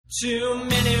Two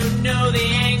men who know the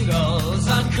angles,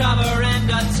 uncover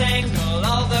and untangle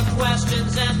all the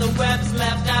questions and the webs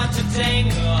left out to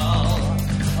tangle.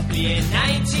 Be in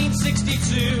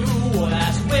 1962,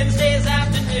 last Wednesday's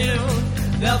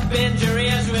afternoon, they'll bend your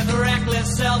ears with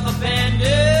reckless self-abandon.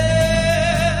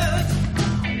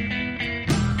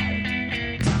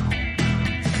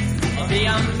 The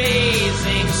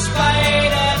amazing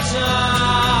Spider-Talk,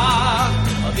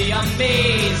 the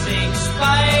amazing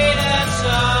Spider-Talk.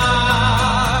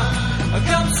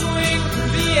 Come swing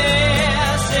through the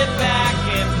air, sit back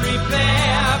and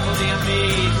prepare for the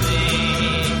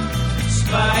amazing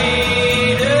Spider-Talk.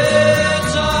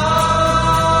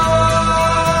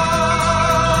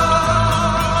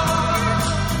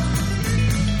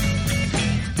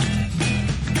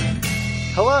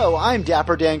 Hello, I'm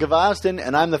Dapper Dan Gavoston,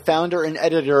 and I'm the founder and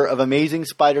editor of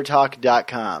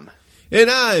AmazingSpiderTalk.com. And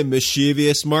I'm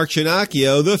mischievous Mark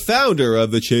Chinacchio, the founder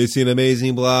of the Chasing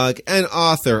Amazing blog and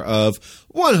author of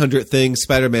 100 Things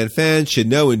Spider-Man Fans Should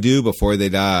Know and Do Before They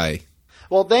Die.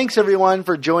 Well, thanks everyone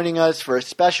for joining us for a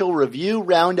special review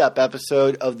roundup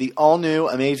episode of the all-new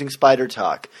Amazing Spider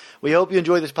Talk. We hope you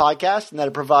enjoy this podcast and that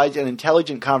it provides an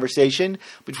intelligent conversation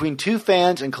between two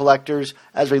fans and collectors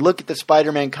as we look at the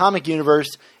Spider-Man comic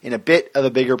universe in a bit of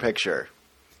a bigger picture.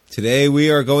 Today we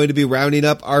are going to be rounding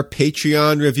up our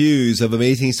Patreon reviews of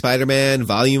Amazing Spider-Man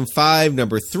Volume 5,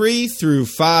 number 3 through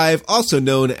 5, also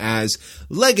known as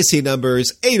Legacy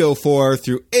numbers 804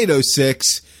 through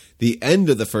 806, the end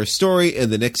of the first story in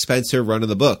the Nick Spencer run of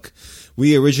the book.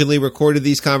 We originally recorded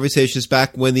these conversations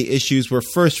back when the issues were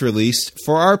first released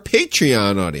for our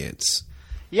Patreon audience.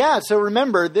 Yeah, so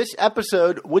remember, this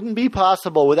episode wouldn't be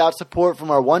possible without support from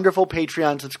our wonderful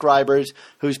Patreon subscribers,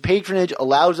 whose patronage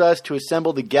allows us to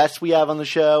assemble the guests we have on the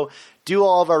show, do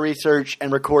all of our research,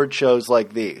 and record shows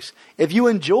like these. If you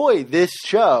enjoy this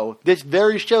show, this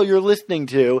very show you're listening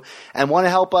to, and want to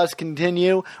help us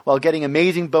continue while getting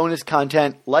amazing bonus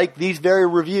content like these very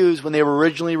reviews when they were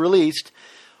originally released,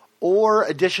 or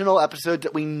additional episodes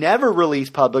that we never release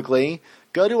publicly,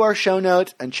 go to our show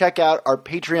notes and check out our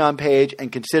Patreon page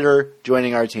and consider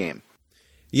joining our team.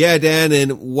 Yeah, Dan,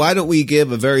 and why don't we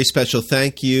give a very special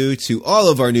thank you to all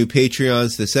of our new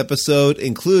Patreons this episode,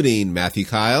 including Matthew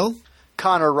Kyle,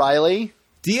 Connor Riley,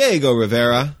 Diego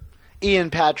Rivera,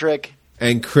 Ian Patrick,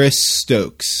 and Chris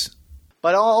Stokes.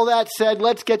 But all that said,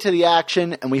 let's get to the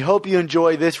action, and we hope you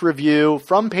enjoy this review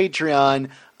from Patreon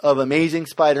of Amazing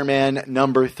Spider-Man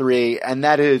number 3, and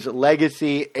that is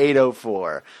Legacy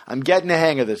 804. I'm getting the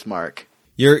hang of this, Mark.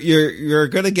 You're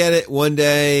going to get it one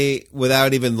day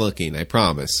without even looking, I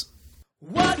promise.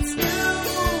 What's new? It's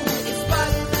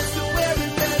Spider-Man, so very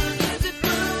better. Is it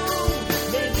blue?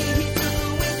 Maybe he took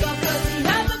a week off 'cause he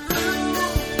had the flu.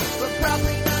 But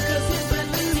probably not 'cause his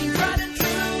memories he tried and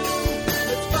true.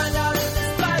 Let's find out if the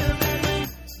Spider-Man is.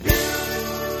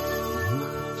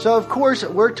 So, of course,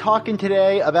 we're talking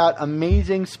today about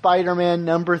Amazing Spider-Man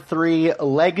number 3,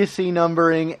 Legacy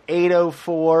numbering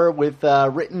 804, with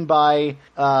written by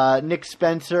Nick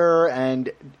Spencer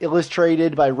and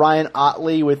illustrated by Ryan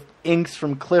Ottley, with inks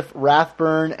from Cliff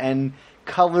Rathburn and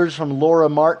colors from Laura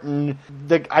Martin.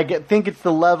 Think it's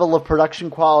the level of production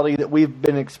quality that we've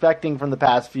been expecting from the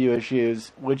past few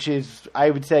issues, which is, I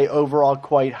would say, overall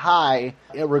quite high,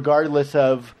 regardless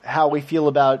of how we feel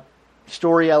about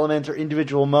story elements or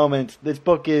individual moments. This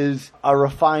book is a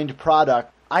refined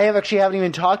product. I haven't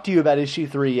even talked to you about issue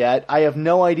 3 yet. I have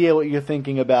no idea what you're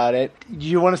thinking about it. Do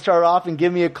you want to start off and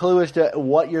give me a clue as to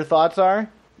what your thoughts are?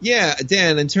 Yeah,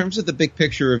 Dan, in terms of the big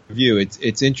picture review,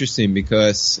 it's interesting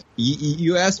because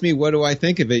you asked me what do I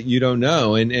think of it, you don't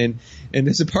know, and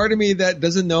there's a part of me that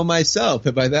doesn't know myself,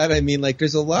 and by that I mean, like,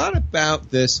 there's a lot about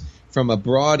this from a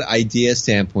broad idea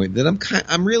standpoint that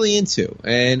I'm really into,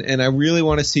 and I really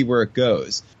want to see where it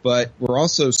goes. But we're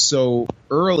also so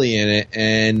early in it,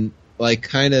 and like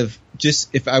kind of just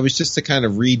if I was just to kind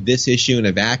of read this issue in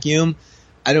a vacuum,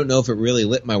 I don't know if it really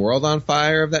lit my world on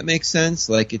fire, if that makes sense.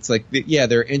 Like, it's like, yeah,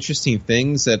 there are interesting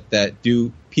things that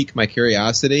do pique my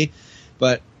curiosity,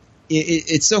 but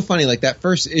it's so funny. Like, that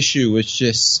first issue was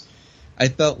just, I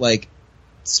felt like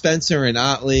Spencer and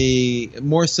Ottley,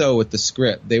 more so with the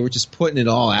script, they were just putting it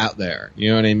all out there. You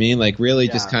know what I mean? Like, really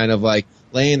just kind of like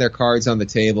laying their cards on the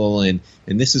table, and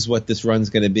this is what this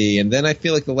run's going to be. And then I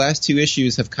feel like the last 2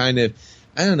 issues have kind of,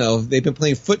 I don't know, they've been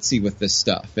playing footsie with this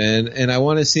stuff, and I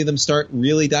want to see them start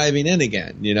really diving in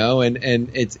again, you know, and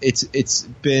it's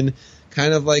been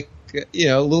kind of like, you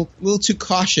know, a little too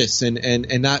cautious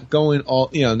and not going all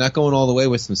the way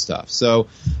with some stuff. So,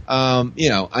 you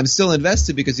know, I'm still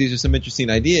invested because these are some interesting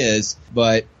ideas,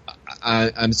 but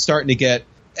I'm starting to get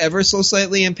ever so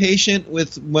slightly impatient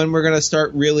with when we're going to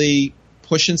start really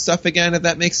pushing stuff again, if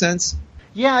that makes sense.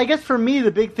 Yeah, I guess for me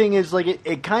the big thing is like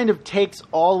it kind of takes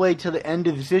all the way to the end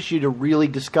of this issue to really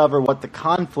discover what the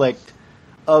conflict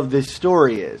of this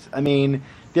story is. I mean,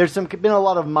 there's been a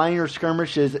lot of minor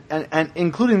skirmishes, and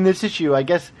including this issue. I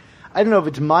guess I don't know if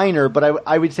it's minor, but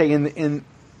I would say in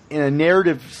a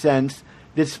narrative sense,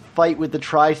 this fight with the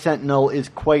Tri-Sentinel is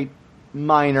quite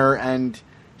minor and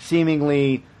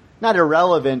seemingly not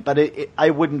irrelevant, but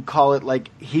I wouldn't call it like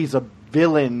he's a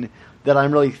villain that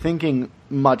I'm really thinking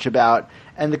much about.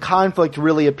 And the conflict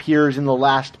really appears in the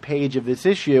last page of this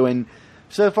issue. And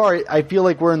so far, I feel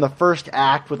like we're in the first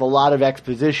act with a lot of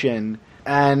exposition.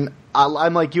 And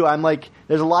I'm like you. I'm like,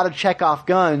 there's a lot of Chekhov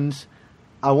guns.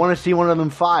 I want to see one of them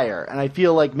fire. And I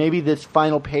feel like maybe this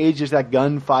final page is that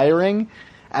gun firing.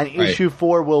 And issue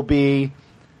 4 will be,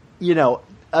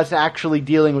 us actually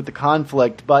dealing with the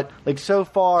conflict. But like so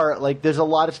far, like there's a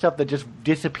lot of stuff that just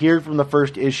disappeared from the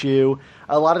first issue.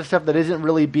 A lot of stuff that isn't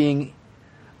really being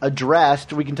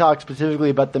addressed. We can talk specifically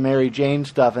about the Mary Jane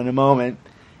stuff in a moment.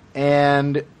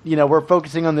 And, we're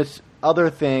focusing on this other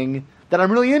thing that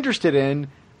I'm really interested in,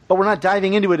 but we're not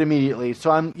diving into it immediately.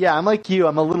 So I'm like you,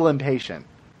 I'm a little impatient.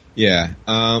 Yeah.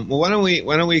 Well, why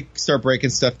don't we start breaking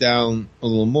stuff down a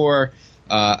little more?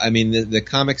 The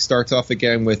comic starts off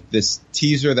again with this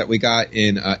teaser that we got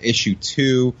in issue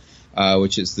 2,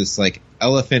 which is this like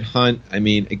elephant hunt. I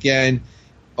mean, again,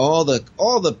 all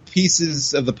the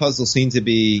pieces of the puzzle seem to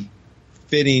be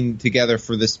fitting together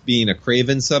for this being a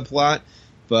Kraven subplot,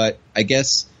 but I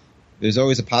guess there's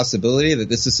always a possibility that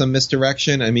this is some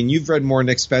misdirection. I mean, you've read more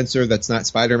Nick Spencer that's not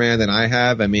Spider-Man than I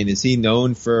have. I mean, is he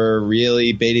known for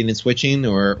really baiting and switching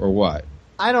or what?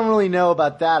 I don't really know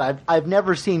about that. I've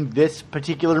never seen this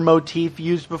particular motif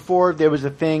used before. There was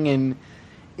a thing in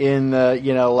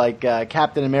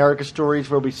Captain America stories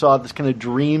where we saw this kind of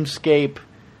dreamscape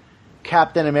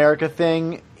Captain America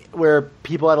thing where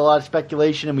people had a lot of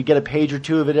speculation and we get a page or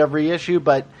two of it every issue.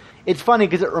 But it's funny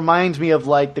because it reminds me of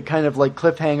like the kind of like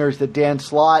cliffhangers that Dan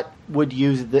Slott would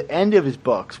use at the end of his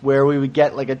books where we would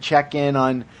get like a check-in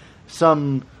on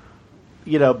some,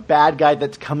 bad guy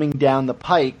that's coming down the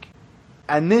pike.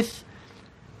 And this,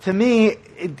 to me,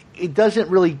 it doesn't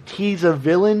really tease a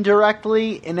villain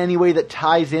directly in any way that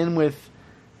ties in with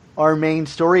our main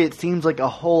story. It seems like a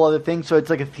whole other thing. So it's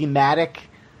like a thematic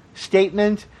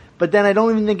statement. But then I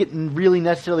don't even think it really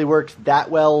necessarily works that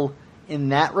well in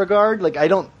that regard. Like, I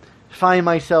don't find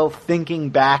myself thinking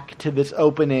back to this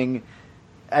opening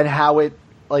and how it,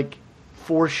 like,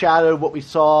 foreshadowed what we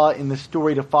saw in the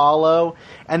story to follow.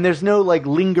 And there's no, like,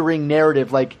 lingering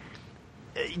narrative, like,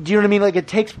 do you know what I mean? Like, it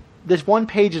takes this one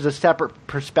page is a separate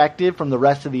perspective from the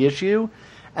rest of the issue,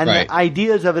 and right. The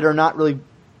ideas of it are not really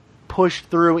pushed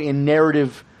through in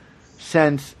narrative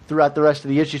sense throughout the rest of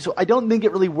the issue. So I don't think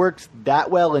it really works that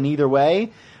well in either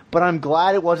way, but I'm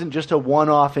glad it wasn't just a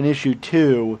one-off in issue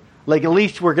 2. Like, at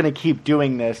least we're going to keep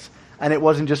doing this, and it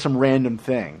wasn't just some random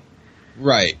thing.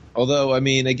 Right. Although, I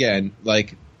mean, again,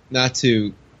 like, not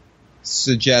to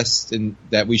suggest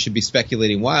that we should be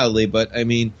speculating wildly, but, I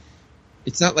mean,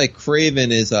 it's not like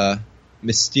Kraven is a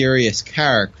mysterious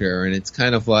character, and it's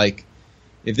kind of like,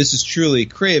 if this is truly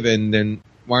Kraven, then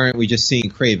why aren't we just seeing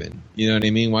Kraven? You know what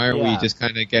I mean? Why aren't we just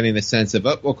kind of getting the sense of,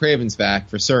 Kraven's back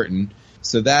for certain?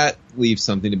 So that leaves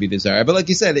something to be desired. But like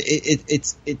you said,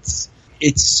 it's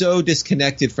so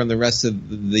disconnected from the rest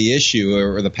of the issue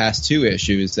or the past 2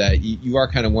 issues that you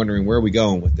are kind of wondering where are we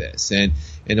going with this. And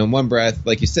in one breath,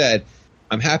 like you said,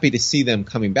 I'm happy to see them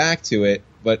coming back to it,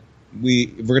 but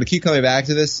if we're going to keep coming back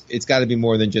to this, it's got to be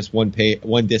more than just one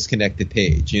disconnected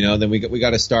page, then we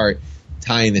got to start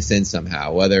tying this in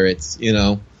somehow, whether it's,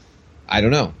 I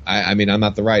don't know. I mean, I'm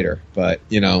not the writer, but,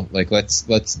 like,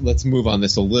 let's move on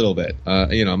this a little bit.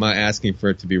 I'm not asking for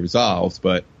it to be resolved,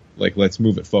 but, like, let's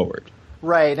move it forward.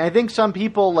 Right. And I think some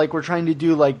people, like, were trying to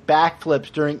do, like,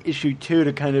 backflips during issue 2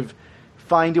 to kind of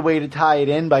find a way to tie it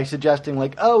in by suggesting,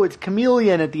 like, oh, it's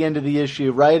Chameleon at the end of the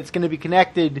issue, right? It's going to be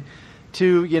connected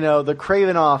to, the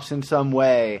Kravenoffs in some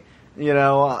way,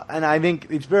 and I think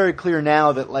it's very clear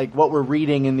now that, like, what we're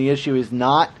reading in the issue is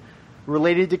not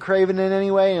related to Kraven in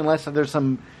any way, unless there's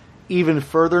some even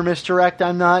further misdirect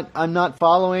I'm not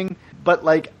following. But,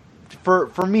 like,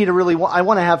 for me to really I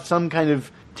want to have some kind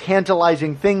of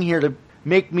tantalizing thing here to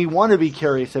make me want to be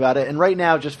curious about it, and right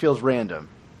now it just feels random.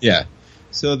 Yeah.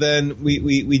 So then we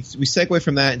segue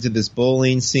from that into this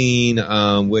bowling scene,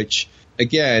 which,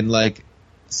 again, like,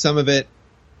 some of it,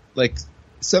 like,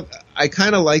 I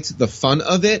kind of liked the fun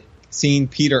of it, seeing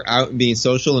Peter out and being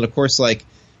social, and of course, like,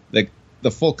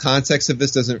 the full context of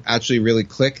this doesn't actually really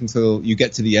click until you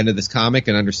get to the end of this comic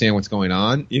and understand what's going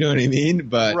on. You know what I mean?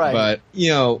 But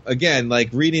again, like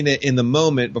reading it in the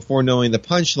moment before knowing the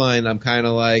punchline, I'm kind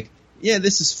of like, yeah,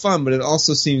 this is fun, but it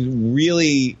also seems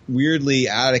really weirdly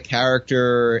out of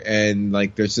character, and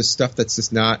like there's just stuff that's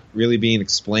just not really being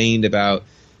explained about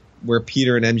where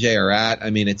Peter and MJ are at.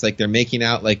 I mean, it's like they're making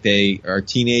out like they are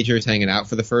teenagers hanging out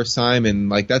for the first time, and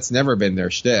like that's never been their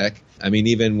shtick. I mean,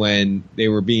 even when they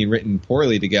were being written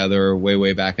poorly together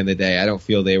way back in the day, I don't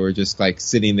feel they were just like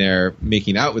sitting there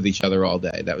making out with each other all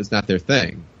day. That was not their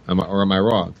thing. Or am I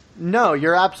wrong? No,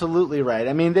 you're absolutely right.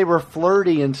 I mean, they were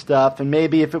flirty and stuff, and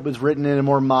maybe if it was written in a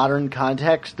more modern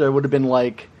context, there would have been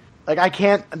like I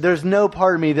can't, there's no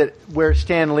part of me that where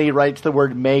Stan Lee writes the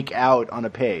word make out on a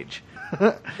page.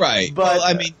 Right. But, well,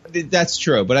 I mean, that's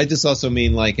true. But I just also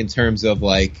mean like in terms of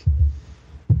like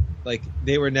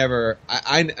they were never,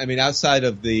 I mean, outside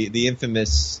of the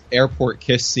infamous airport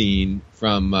kiss scene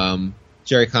from,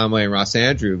 Jerry Conway and Ross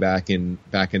Andru back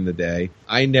in the day,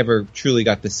 I never truly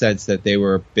got the sense that they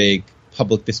were a big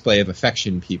public display of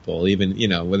affection people, even, you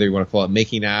know, whether you want to call it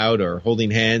making out or holding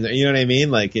hands, you know what I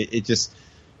mean? Like it just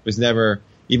was never,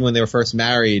 even when they were first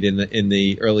married in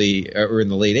the early or in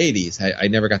the late 80s, I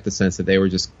never got the sense that they were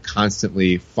just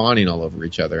constantly fawning all over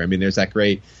each other. I mean, there's that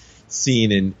great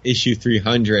scene in issue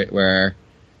 300 where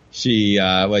she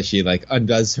like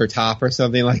undoes her top or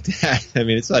something like that. I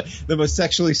mean, it's like the most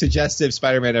sexually suggestive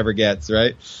Spider-Man ever gets,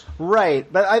 right?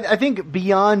 Right, but I think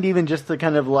beyond even just the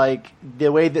kind of like the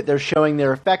way that they're showing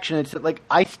their affection, it's that, like,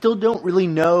 I still don't really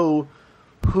know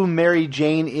who Mary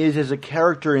Jane is as a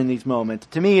character in these moments.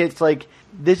 To me, it's like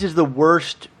this is the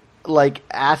worst like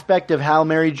aspect of how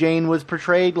Mary Jane was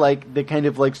portrayed, like the kind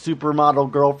of like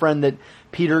supermodel girlfriend that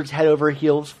Peter's head over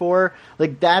heels for.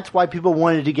 Like that's why people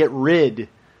wanted to get rid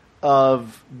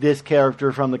of this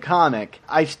character from the comic.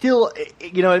 I still,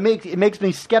 you know, it makes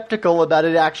me skeptical about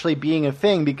it actually being a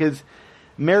thing, because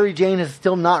Mary Jane has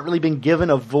still not really been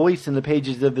given a voice in the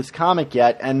pages of this comic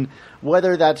yet, and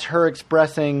whether that's her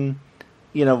expressing,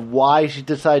 you know, why she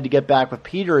decided to get back with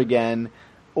Peter again,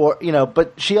 or, you know,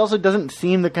 but she also doesn't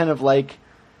seem the kind of like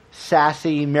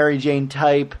sassy Mary Jane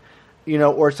type, you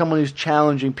know, or someone who's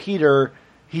challenging Peter.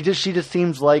 She just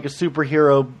seems like a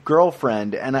superhero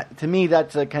girlfriend, and to me,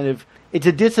 that's a kind of, it's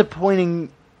a disappointing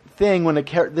thing when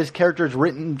this character is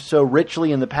written so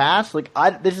richly in the past. Like,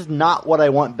 this is not what I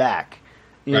want back.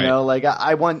 You know, like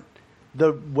I want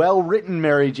the well-written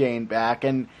Mary Jane back,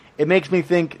 and it makes me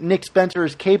think Nick Spencer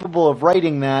is capable of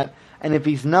writing that, and if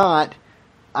he's not,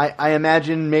 I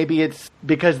imagine maybe it's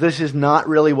because this is not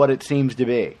really what it seems to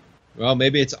be. Well,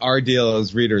 maybe it's our deal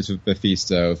as readers with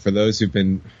Mephisto. For those who've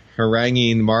been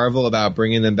haranguing Marvel about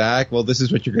bringing them back, well, this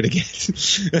is what you're going to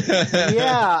get.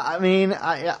 Yeah, I mean,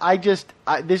 I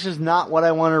this is not what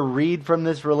I want to read from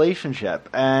this relationship.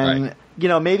 And, you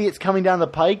know, maybe it's coming down the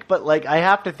pike, but, like, I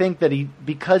have to think that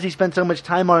because he spent so much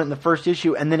time on it in the first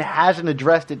issue and then hasn't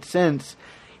addressed it since,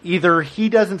 either he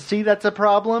doesn't see that's a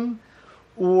problem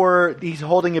or he's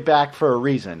holding it back for a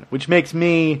reason, which makes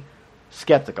me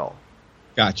skeptical.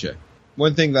 Gotcha.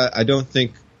 One thing that I don't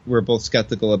think we're both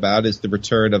skeptical about is the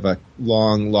return of a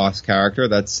long-lost character.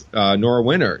 That's Nora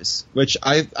Winters, which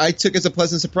I took as a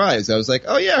pleasant surprise. I was like,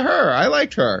 oh, yeah, her. I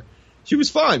liked her. She was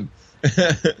fun.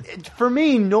 For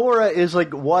me, Nora is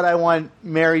like what I want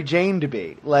Mary Jane to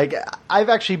be. Like, I've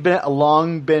actually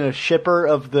long been a shipper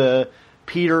of the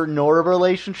Peter-Nora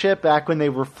relationship back when they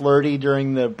were flirty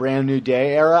during the Brand New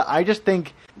Day era. I just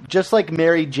think, just like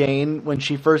Mary Jane, when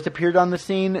she first appeared on the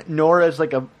scene, Nora is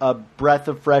like a breath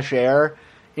of fresh air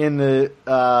in the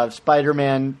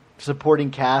Spider-Man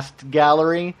supporting cast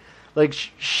gallery. Like,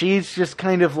 she's just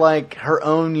kind of like her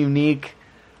own unique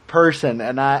person,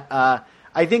 and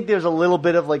I think there's a little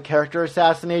bit of like character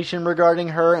assassination regarding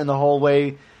her and the whole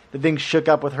way the things shook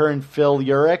up with her and Phil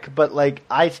Urich, but like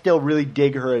I still really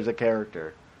dig her as a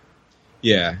character.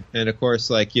 Yeah, and of course,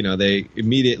 like, you know, they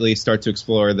immediately start to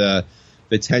explore the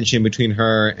tension between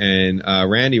her and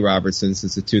Randy Robertson,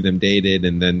 since the two of them dated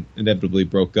and then inevitably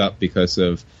broke up because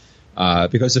of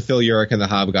Phil Urich and the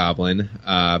Hobgoblin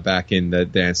back in the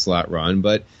Dan Slott run.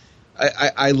 But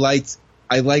I liked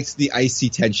the icy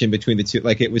tension between the two.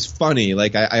 Like, it was funny.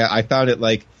 Like, I found it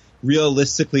like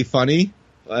realistically funny.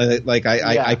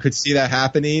 I could see that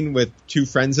happening with two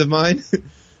friends of mine.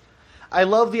 I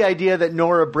love the idea that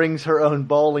Nora brings her own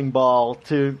bowling ball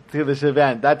to this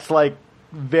event. That's like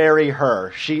very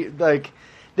her. She like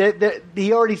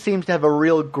he already seems to have a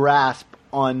real grasp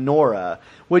on Nora,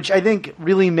 which I think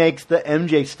really makes the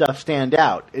MJ stuff stand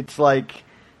out. It's like,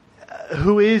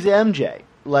 who is MJ?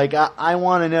 Like, I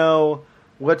want to know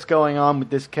what's going on with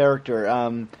this character.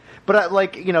 But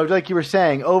like you were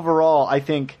saying, overall, I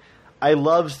think I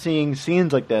love seeing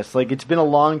scenes like this. Like, it's been a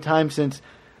long time since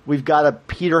we've got a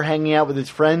Peter hanging out with his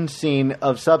friends scene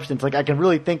of substance. Like, I can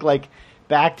really think like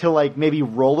back to like maybe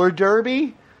roller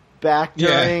derby back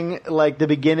during like the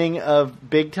beginning of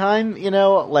Big Time.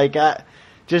 Like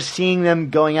just seeing them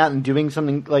going out and doing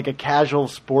something like a casual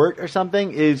sport or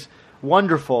something is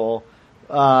wonderful.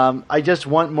 I just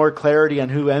want more clarity on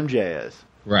who MJ is.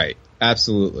 Right.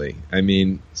 Absolutely. I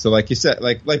mean, so like you said,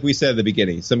 like we said at the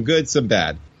beginning, some good, some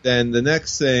bad. Then the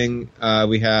next thing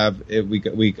we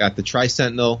got the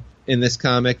Tri-Sentinel in this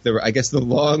comic. I guess the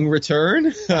long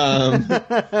return from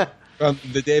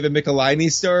the David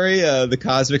Michelinie story, the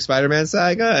Cosmic Spider-Man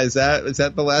saga. Is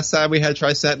that the last time we had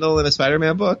Tri-Sentinel in a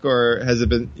Spider-Man book, or has it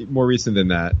been more recent than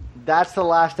that? That's the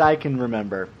last I can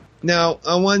remember. Now,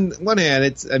 on one hand,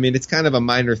 it's kind of a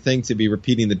minor thing to be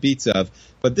repeating the beats of,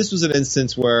 but this was an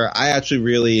instance where I actually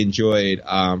really enjoyed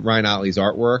Ryan Ottley's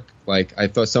artwork. Like, I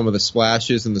thought some of the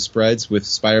splashes and the spreads with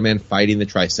Spider-Man fighting the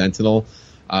Tri-Sentinel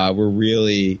were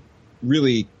really,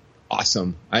 really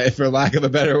awesome, for lack of a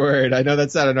better word. I know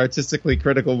that's not an artistically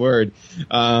critical word,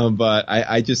 but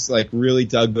I just like really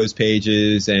dug those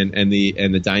pages and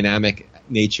the dynamic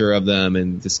nature of them,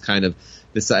 and this kind of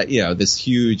this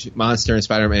huge monster and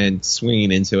Spider-Man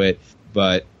swinging into it.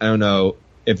 But I don't know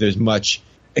if there's much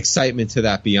excitement to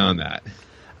that beyond that.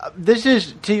 This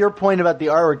is, to your point about the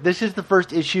artwork, this is the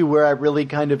first issue where I really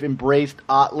kind of embraced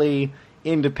Ottley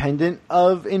independent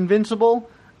of Invincible.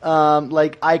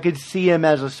 Like, I could see him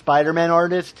as a Spider-Man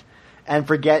artist and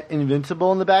forget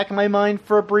Invincible in the back of my mind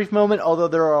for a brief moment, although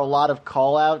there are a lot of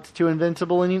call-outs to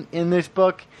Invincible in this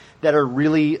book that are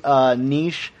really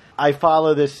niche. I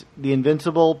follow the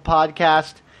Invincible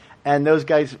podcast, and those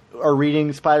guys are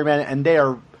reading Spider-Man, and they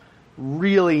are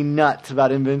really nuts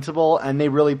about Invincible, and they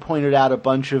really pointed out a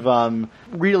bunch of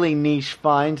really niche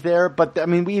finds there. But, I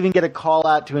mean, we even get a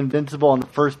call-out to Invincible on the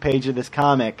first page of this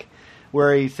comic,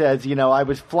 where he says, I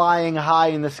was flying high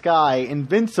in the sky,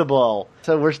 invincible.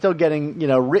 So we're still getting,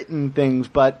 written things.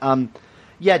 But,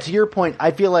 yeah, to your point, I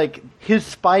feel like his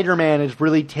Spider-Man is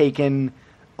really taken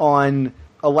on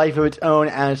a life of its own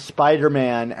as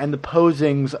Spider-Man, and the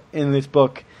posings in this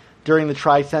book during the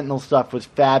Tri-Sentinel stuff was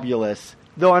fabulous.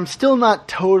 Though I'm still not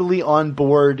totally on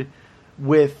board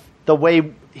with the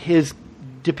way his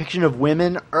depiction of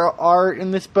women are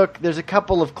in this book. There's a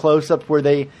couple of close-ups where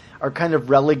they are kind of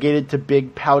relegated to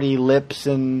big pouty lips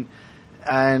and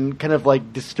kind of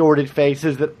like distorted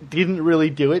faces that didn't really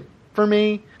do it for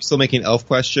me. Still making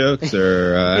ElfQuest jokes,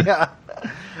 or yeah.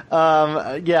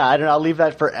 Yeah, I don't know. I'll leave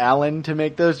that for Alan to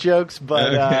make those jokes,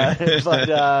 but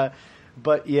okay.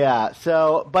 But yeah.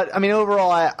 So, but I mean,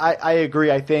 overall, I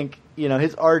agree. I think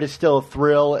his art is still a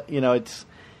thrill.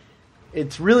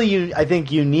 It's really, I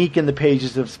think, unique in the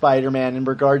pages of Spider-Man in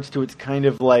regards to its kind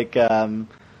of like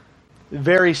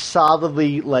very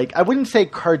solidly, like, I wouldn't say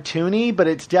cartoony, but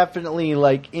it's definitely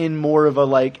like in more of a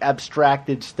like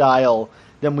abstracted style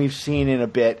than we've seen in a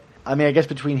bit. I mean, I guess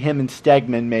between him and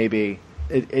Stegman, maybe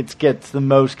it gets the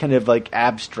most kind of like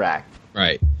abstract.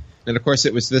 Right. And of course,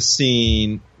 it was this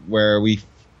scene where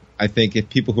I think if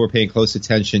people who are paying close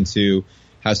attention to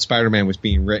how Spider-Man was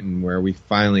being written, where we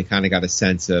finally kind of got a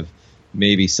sense of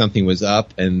maybe something was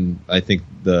up, and I think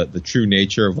the true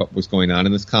nature of what was going on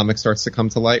in this comic starts to come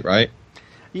to light, right?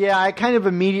 Yeah, I kind of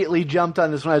immediately jumped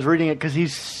on this when I was reading it because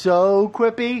he's so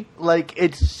quippy. Like,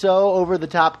 it's so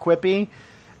over-the-top quippy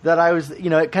that I was,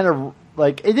 it kind of,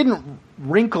 like, it didn't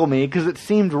wrinkle me because it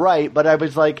seemed right, but I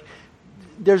was like,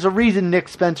 there's a reason Nick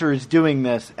Spencer is doing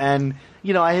this. And,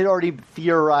 I had already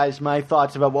theorized my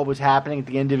thoughts about what was happening at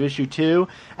the end of issue 2,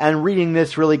 and reading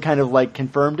this really kind of, like,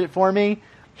 confirmed it for me.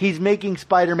 He's making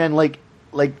Spider-Man, like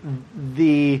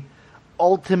the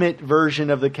ultimate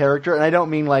version of the character, and I don't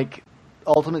mean, like,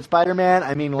 Ultimate Spider-Man.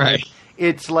 I mean, like,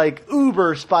 it's like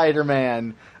Uber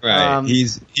Spider-Man. Right.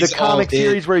 He's the comic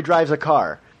series where he drives a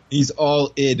car. He's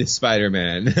all id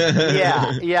Spider-Man.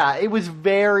 Yeah. It was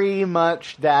very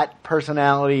much that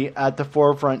personality at the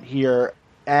forefront here.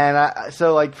 And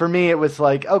so, like, for me, it was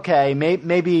like, okay,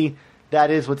 maybe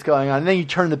that is what's going on. And then you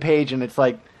turn the page and it's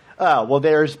like, oh, well,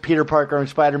 there's Peter Parker and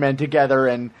Spider-Man together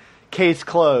and case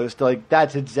closed. Like,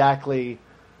 that's exactly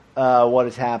what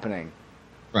is happening.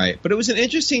 Right, but it was an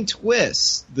interesting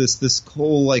twist. This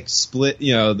whole like split,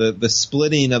 the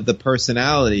splitting of the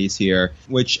personalities here.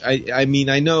 Which I mean,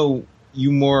 I know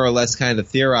you more or less kind of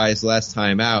theorized last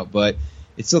time out, but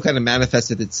it still kind of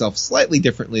manifested itself slightly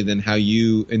differently than how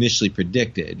you initially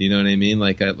predicted. You know what I mean?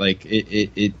 Like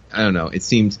it I don't know. It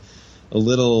seemed a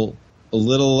little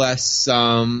less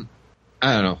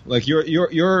I don't know. Like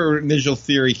your initial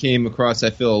theory came across,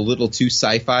 I feel, a little too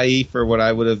sci-fi for what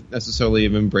I would have necessarily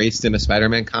have embraced in a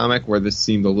Spider-Man comic, where this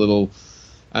seemed a little,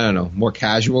 I don't know, more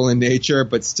casual in nature,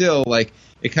 but still, like,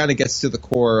 it kind of gets to the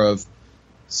core of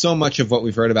so much of what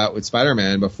we've heard about with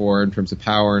Spider-Man before in terms of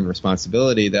power and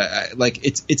responsibility that, like,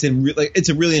 it's a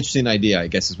really interesting idea, I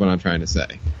guess is what I'm trying to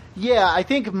say. Yeah, I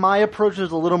think my approach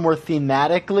was a little more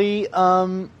thematically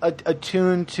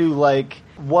attuned to, like,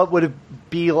 what would it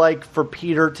be like for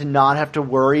Peter to not have to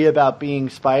worry about being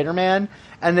Spider-Man.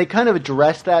 And they kind of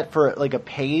addressed that for, like, a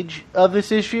page of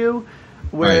this issue,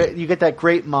 where you get that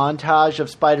great montage of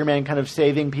Spider-Man kind of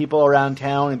saving people around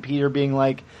town and Peter being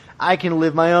like, I can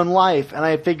live my own life. And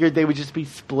I figured they would just be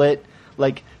split.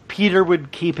 Like, Peter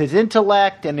would keep his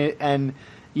intellect and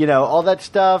you know, all that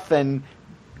stuff, and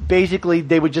basically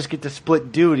they would just get to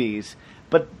split duties.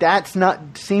 But that's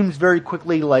not, seems very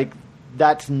quickly like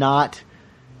that's not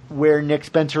where Nick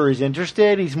Spencer is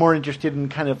interested. He's more interested in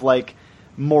kind of like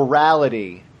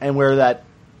morality and where that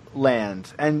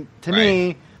lands. And to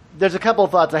me, there's a couple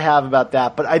of thoughts I have about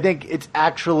that, but I think it's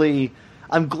actually,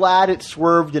 I'm glad it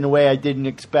swerved in a way I didn't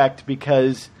expect,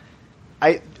 because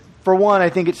for one, I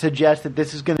think it suggests that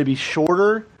this is going to be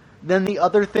shorter than the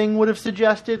other thing would have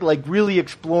suggested, like really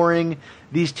exploring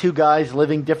these two guys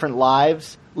living different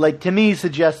lives. Like, to me,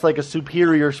 suggests like a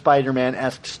Superior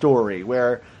Spider-Man-esque story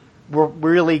where we're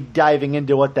really diving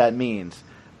into what that means.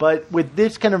 But with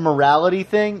this kind of morality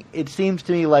thing, it seems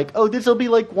to me like, oh, this will be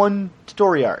like one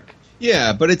story arc.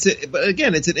 Yeah, but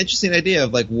again, it's an interesting idea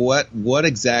of like what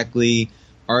exactly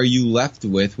are you left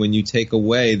with when you take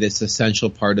away this essential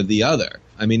part of the other?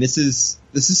 I mean, this is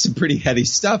some pretty heady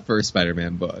stuff for a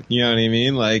Spider-Man book. You know what I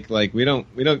mean? Like we don't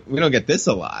get this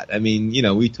a lot. I mean, you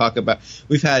know, we've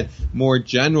had more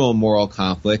general moral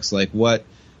conflicts, like what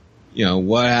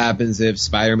happens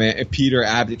if Peter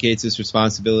abdicates his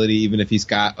responsibility, even if he's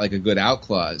got like a good out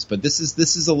clause. But this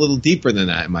is a little deeper than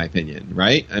that, in my opinion,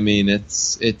 right? I mean,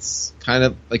 it's kind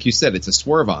of like you said, it's a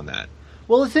swerve on that.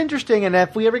 Well, it's interesting, and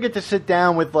if we ever get to sit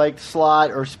down with like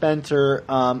Slott or Spencer,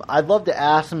 I'd love to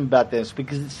ask them about this,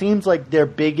 because it seems like their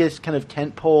biggest kind of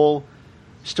tentpole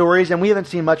stories, and we haven't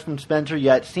seen much from Spencer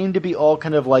yet, seem to be all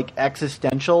kind of like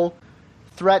existential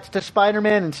threats to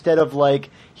Spider-Man instead of like,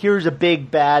 here's a big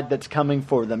bad that's coming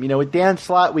for them. You know, with Dan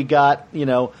Slott, we got, you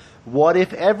know, what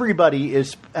if everybody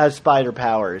has spider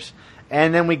powers?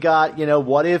 And then we got, you know,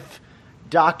 what if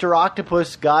Dr.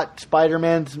 Octopus got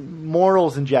Spider-Man's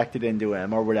morals injected into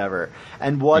him or whatever?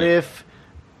 And what if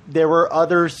there were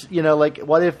others, you know, like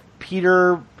what if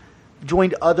Peter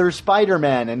joined other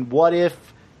Spider-Men? And what if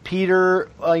Peter,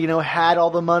 had all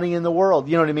the money in the world?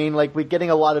 You know what I mean? Like, we're getting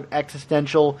a lot of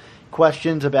existential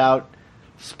questions about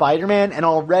Spider-Man, and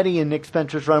already in Nick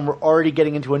Spencer's run, we're already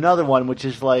getting into another one, which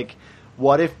is like,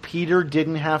 what if Peter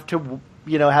didn't have to,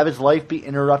 you know, have his life be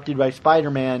interrupted by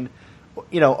Spider-Man?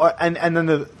 You know, and then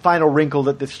the final wrinkle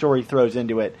that this story throws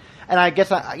into it. And I guess,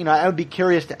 I would be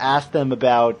curious to ask them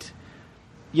about,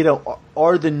 you know,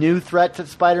 are the new threats that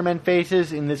Spider-Man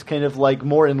faces in this kind of like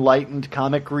more enlightened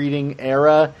comic reading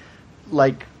era,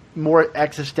 like more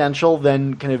existential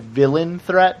than kind of villain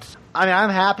threats? I mean, I'm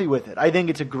happy with it. I think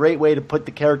it's a great way to put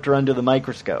the character under the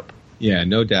microscope. Yeah,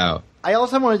 no doubt. I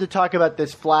also wanted to talk about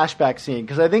this flashback scene,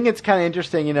 because I think it's kind of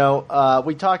interesting. You know,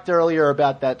 we talked earlier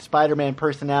about that Spider-Man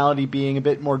personality being a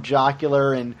bit more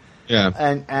jocular and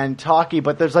talky,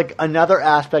 but there's like another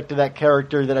aspect of that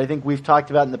character that I think we've talked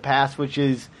about in the past, which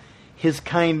is his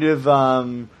kind of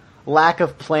lack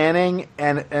of planning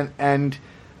and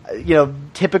you know,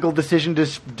 typical decision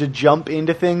to jump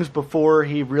into things before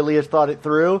he really has thought it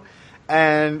through,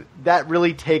 and that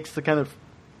really takes the kind of,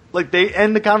 like, they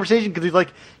end the conversation because he's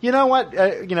like, you know what,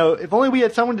 if only we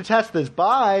had someone to test this.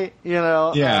 Bye, you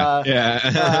know.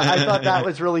 I thought that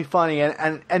was really funny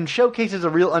and showcases a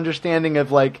real understanding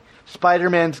of like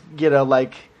Spider-Man's, you know,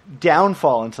 like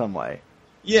downfall in some way.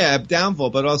 Yeah,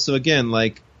 downfall, but also again,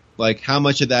 like how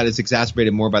much of that is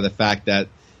exacerbated more by the fact that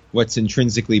what's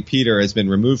intrinsically Peter has been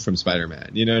removed from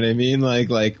Spider-Man. You know what I mean? Like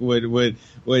would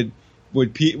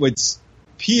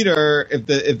Peter,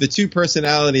 if the two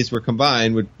personalities were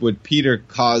combined, would Peter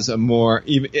cause a more,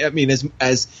 I mean,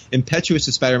 as impetuous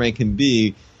as Spider-Man can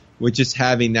be, would just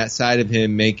having that side of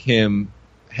him make him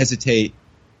hesitate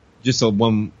just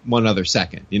one other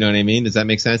second? You know what I mean? Does that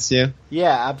make sense to you?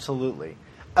 Yeah, absolutely.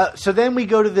 So then we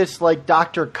go to this like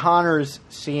Dr. Connors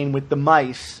scene with the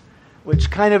mice,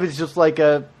 which kind of is just like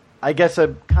a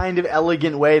kind of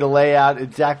elegant way to lay out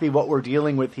exactly what we're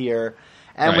dealing with here.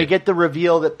 And we get the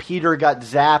reveal that Peter got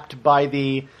zapped by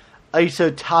the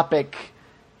isotopic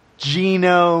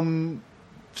genome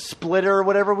splitter,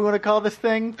 whatever we want to call this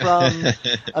thing, from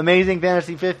Amazing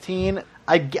Fantasy 15.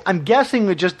 I'm guessing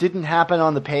it just didn't happen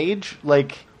on the page.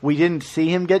 Like, we didn't see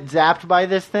him get zapped by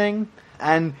this thing.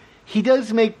 And he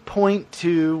does make point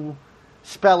to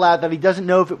spell out that he doesn't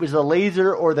know if it was the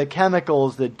laser or the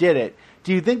chemicals that did it.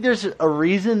 Do you think there's a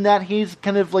reason that he's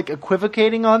kind of like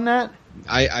equivocating on that?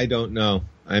 I don't know.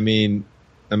 I mean,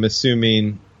 I'm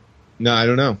assuming... No, I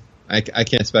don't know. I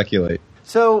can't speculate.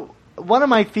 So, one of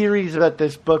my theories about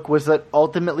this book was that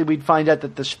ultimately we'd find out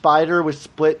that the spider was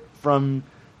split from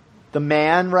the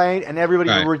man, right? And everybody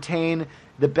would retain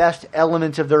the best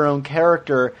elements of their own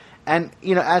character. And,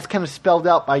 you know, as kind of spelled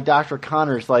out by Dr.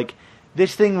 Connors, like,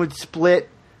 this thing would split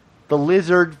the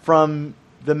lizard from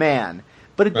the man.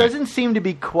 But it doesn't seem to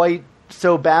be quite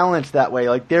so balanced that way.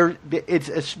 Like, it's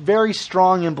a very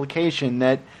strong implication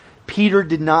that Peter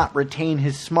did not retain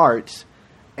his smarts,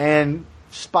 and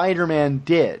Spider-Man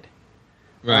did.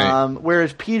 Right.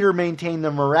 Whereas Peter maintained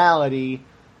the morality,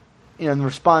 you know, and the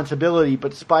responsibility,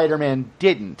 but Spider-Man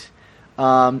didn't.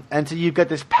 And so you've got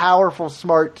this powerful,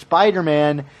 smart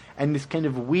Spider-Man and this kind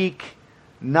of weak,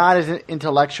 not as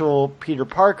intellectual Peter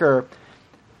Parker.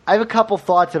 I have a couple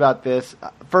thoughts about this.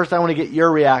 First, I want to get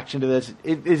your reaction to this.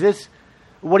 Is this,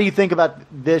 what do you think about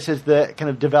this as the kind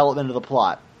of development of the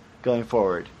plot going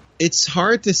forward? It's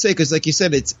hard to say because, like you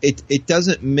said, it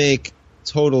doesn't make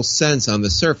total sense on the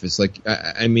surface. Like,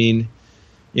 I mean,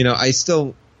 you know, I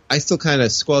still kind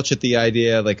of squelch at the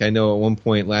idea. Like, I know at one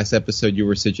point last episode you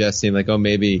were suggesting, like, oh,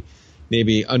 maybe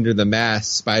under the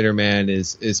mask Spider-Man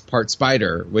is part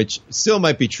spider, which still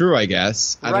might be true, I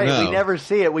guess. I don't know. We never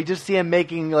see it. We just see him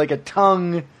making like a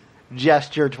tongue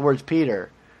gesture towards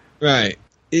Peter. Right.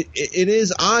 It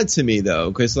is odd to me though,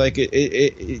 because like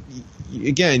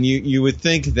again, you would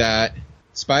think that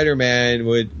Spider-Man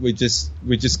would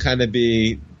just kind of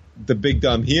be the big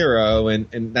dumb hero,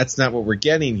 and that's not what we're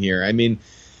getting here. I mean,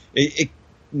 it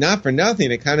not for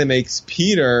nothing, it kind of makes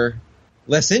Peter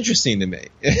less interesting to me,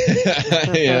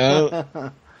 you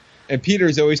know. And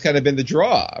Peter's always kind of been the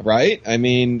draw, right? I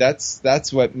mean,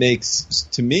 that's what makes,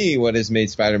 to me, what has made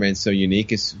Spider-Man so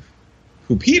unique is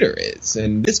who Peter is,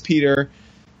 and this Peter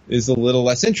is a little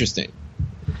less interesting.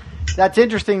 That's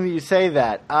interesting that you say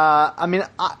that. I mean,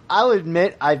 I'll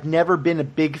admit I've never been a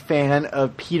big fan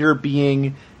of Peter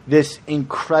being this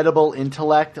incredible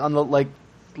intellect on the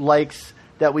likes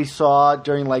that we saw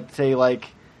during say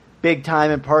Big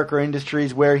Time and Parker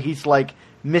Industries, where he's like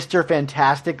Mr.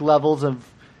 Fantastic levels of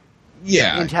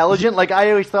intelligent. Like, I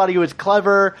always thought he was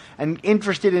clever and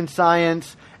interested in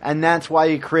science, and that's why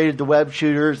he created the web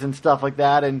shooters and stuff like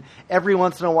that. And every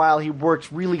once in a while he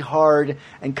works really hard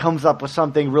and comes up with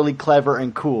something really clever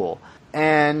and cool.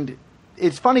 And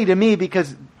it's funny to me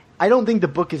because I don't think the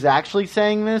book is actually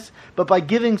saying this, but by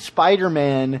giving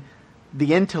Spider-Man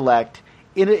the intellect,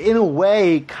 in a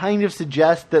way kind of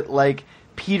suggests that, like,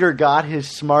 Peter got his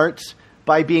smarts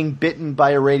by being bitten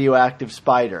by a radioactive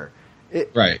spider.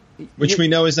 Which we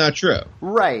know is not true.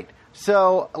 Right.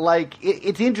 So, like,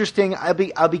 it's interesting.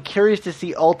 I'll be curious to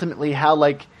see ultimately how,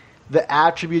 like, the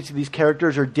attributes of these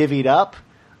characters are divvied up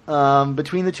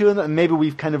between the two of them. And maybe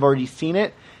we've kind of already seen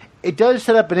it. It does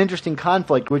set up an interesting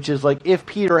conflict, which is, like, if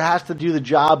Peter has to do the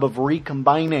job of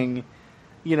recombining,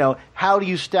 you know, how do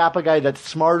you stop a guy that's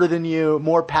smarter than you,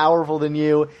 more powerful than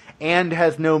you, and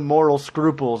has no moral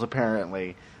scruples,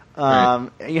 apparently?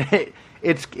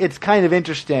 It's kind of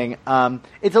interesting.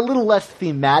 It's a little less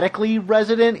thematically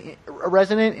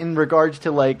resonant in regards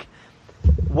to, like,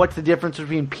 what's the difference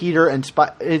between Peter and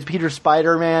Peter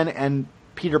Spider-Man and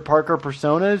Peter Parker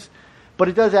personas, but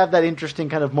it does have that interesting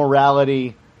kind of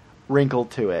morality wrinkle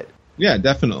to it. Yeah,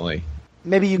 definitely.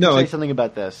 Maybe you can say something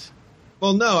about this.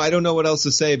 Well, no, I don't know what else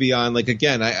to say beyond, like,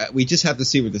 again, we just have to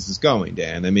see where this is going,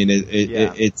 Dan. I mean,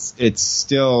 it's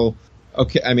still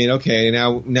okay. I mean, okay,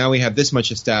 now we have this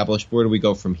much established. Where do we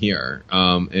go from here?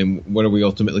 And what are we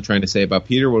ultimately trying to say about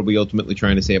Peter? What are we ultimately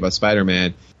trying to say about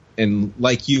Spider-Man? And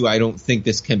like you, I don't think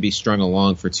this can be strung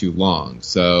along for too long.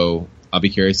 So I'll be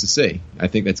curious to see. I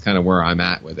think that's kind of where I'm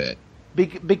at with it.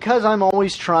 Because I'm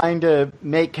always trying to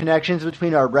make connections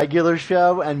between our regular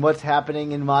show and what's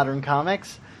happening in modern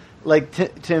comics. Like,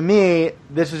 to me,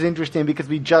 this was interesting because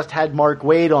we just had Mark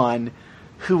Waid on,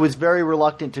 who was very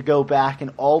reluctant to go back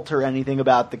and alter anything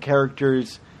about the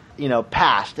character's, you know,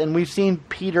 past. And we've seen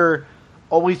Peter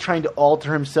always trying to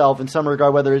alter himself in some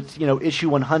regard, whether it's, you know, issue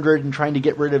 100 and trying to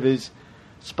get rid of his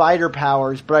spider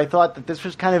powers. But I thought that this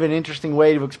was kind of an interesting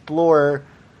way to explore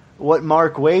what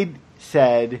Mark Waid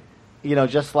said, you know,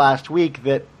 just last week,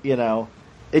 that, you know,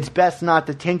 it's best not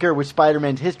to tinker with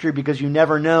Spider-Man's history because you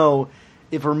never know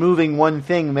if removing one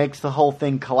thing makes the whole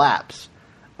thing collapse.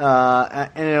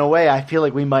 And in a way, I feel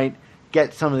like we might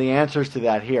get some of the answers to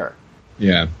that here.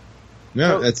 Yeah.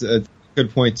 No, that's a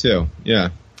good point too. Yeah.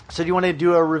 So do you want to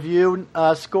do a review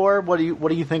score? What are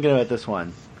you thinking about this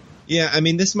one? Yeah, I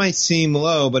mean, this might seem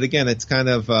low, but again, it's kind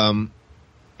of,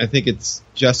 I think it's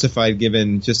justified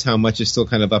given just how much is still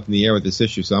kind of up in the air with this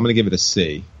issue. So I'm going to give it a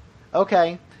C.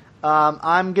 Okay.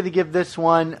 I'm going to give this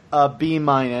one a B-.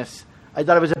 I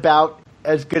thought it was about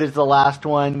as good as the last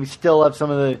one. We still have some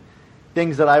of the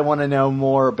things that I want to know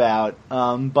more about.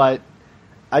 But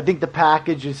I think the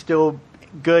package is still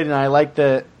good, and I like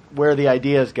where the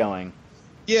idea is going.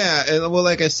 Yeah, and, well,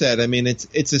 like I said, I mean,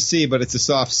 it's a C, but it's a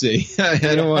soft C. I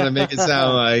don't want to make it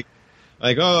sound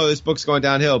like, oh, this book's going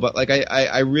downhill. But, like,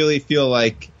 I really feel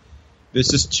like there's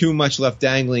just too much left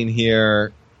dangling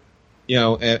here. You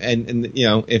know, and you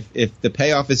know, if the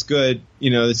payoff is good, you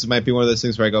know, this might be one of those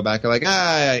things where I go back and like,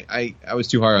 I was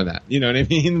too hard on that. You know what I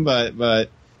mean? But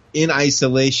in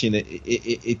isolation,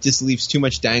 it just leaves too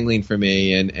much dangling for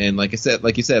me. And like you said,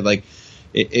 like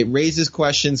it raises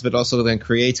questions, but also then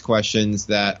creates questions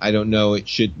that I don't know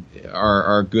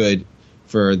are good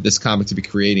for this comic to be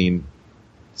creating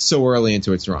so early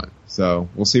into its run. So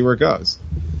we'll see where it goes.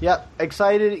 Yep,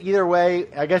 excited either way.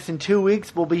 I guess in 2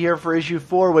 weeks we'll be here for issue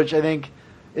 4, which I think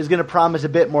is going to promise a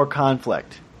bit more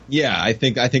conflict. Yeah, I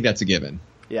think that's a given.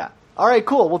 Yeah. All right,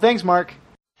 cool. Well, thanks, Mark.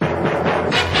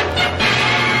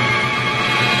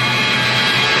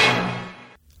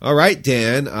 All right,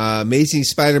 Dan. Amazing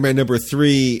Spider-Man number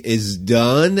 3 is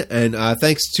done, and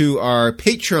thanks to our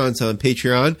patrons on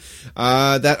Patreon,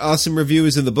 that awesome review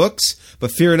is in the books. But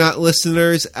fear not,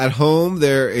 listeners at home,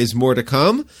 there is more to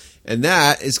come, and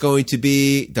that is going to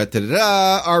be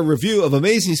our review of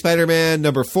Amazing Spider-Man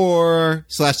number 4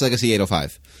 / Legacy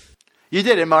 805. You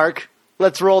did it, Mark.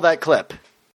 Let's roll that clip.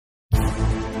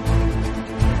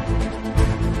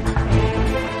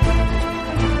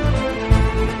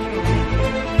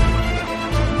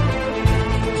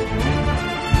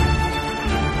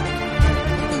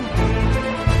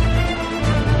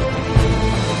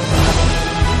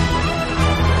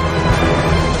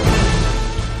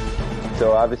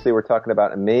 So obviously we're talking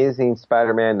about Amazing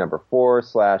Spider-Man number 4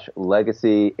 /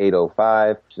 Legacy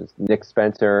 805, which is Nick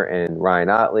Spencer and Ryan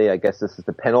Ottley. I guess this is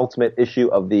the penultimate issue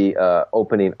of the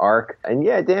opening arc. And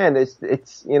yeah, Dan,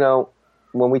 it's you know,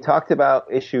 when we talked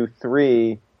about issue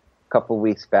 3 a couple of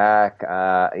weeks back,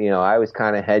 you know, I was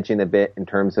kind of hedging a bit in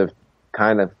terms of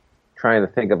kind of trying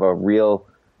to think of a real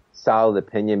solid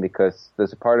opinion, because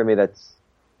there's a part of me that's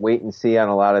wait and see on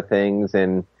a lot of things.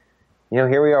 And you know,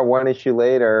 here we are 1 issue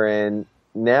later, and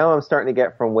now I'm starting to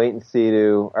get from wait and see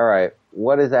to, all right,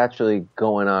 what is actually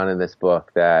going on in this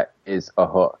book that is a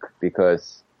hook?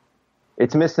 Because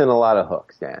it's missing a lot of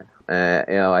hooks, Dan.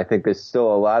 You know, I think there's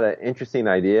still a lot of interesting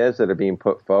ideas that are being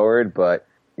put forward, but,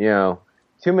 you know,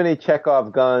 too many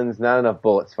Chekhov guns, not enough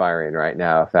bullets firing right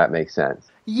now, if that makes sense.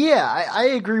 Yeah, I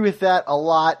agree with that a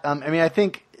lot. I mean, I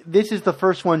think this is the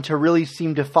first one to really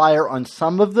seem to fire on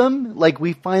some of them. Like,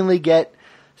 we finally get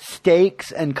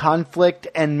stakes and conflict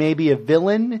and maybe a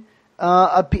villain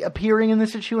appearing in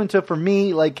this issue. And so for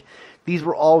me, like, these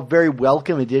were all very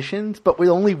welcome additions, but with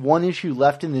only 1 issue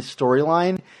left in this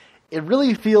storyline, it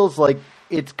really feels like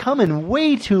it's coming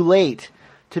way too late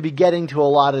to be getting to a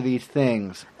lot of these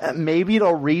things. Maybe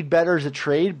it'll read better as a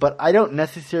trade, but I don't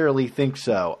necessarily think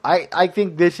so. I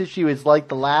think this issue is like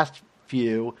the last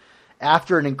few.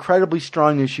 After an incredibly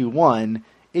strong issue 1,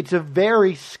 it's a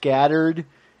very scattered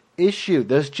issue.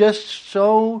 There's just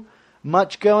so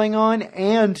much going on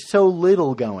and so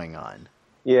little going on.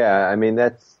 Yeah, I mean,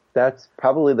 that's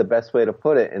probably the best way to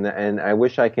put it. And I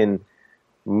wish I can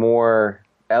more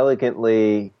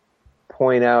elegantly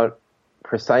point out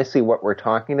precisely what we're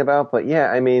talking about. But yeah,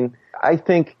 I mean, I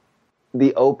think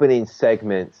the opening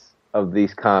segments of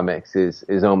these comics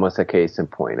is almost a case in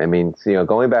point. I mean, so, you know,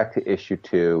 going back to issue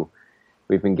 2,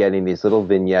 we've been getting these little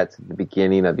vignettes at the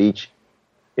beginning of each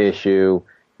issue.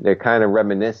 They're kind of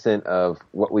reminiscent of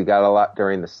what we got a lot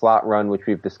during the slot run, which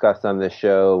we've discussed on this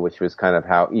show, which was kind of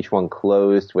how each one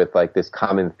closed with like this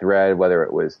common thread, whether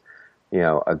it was, you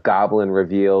know, a goblin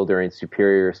reveal during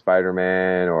Superior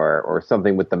Spider-Man or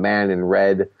something with the Man in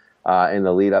Red in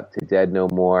the lead up to Dead No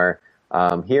More.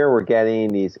 Here we're getting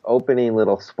these opening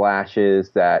little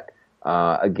splashes that,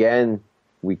 again,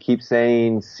 we keep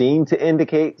saying seem to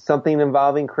indicate something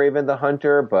involving Kraven the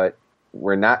Hunter, but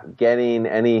we're not getting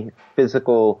any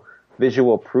physical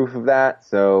visual proof of that.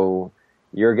 So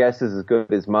your guess is as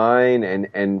good as mine.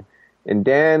 And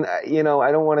Dan, you know,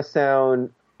 I don't want to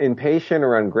sound impatient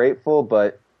or ungrateful,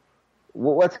 but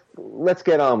let's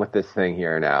get on with this thing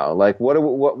here now. Like,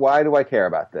 why do I care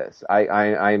about this?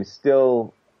 I'm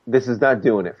still this is not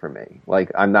doing it for me.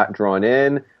 Like, I'm not drawn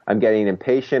in. I'm getting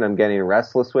impatient. I'm getting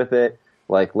restless with it.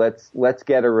 Like, let's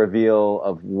get a reveal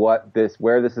of where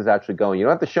this is actually going. You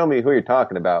don't have to show me who you're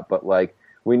talking about, but like,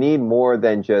 we need more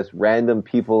than just random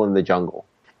people in the jungle.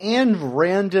 And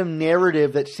random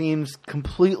narrative that seems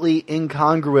completely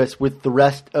incongruous with the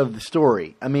rest of the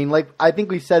story. I mean, like, I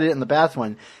think we said it in the past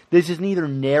one. This is neither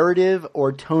narrative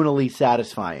or tonally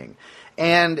satisfying.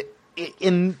 And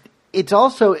it's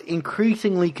also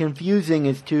increasingly confusing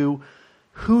as to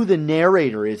who the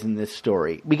narrator is in this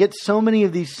story. We get so many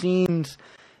of these scenes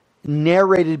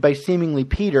narrated by seemingly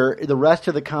Peter. The rest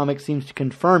of the comic seems to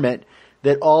confirm it,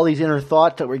 that all these inner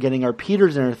thoughts that we're getting are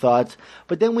Peter's inner thoughts.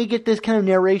 But then we get this kind of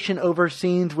narration over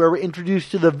scenes where we're introduced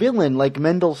to the villain, like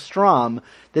Mendel Strom,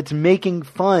 that's making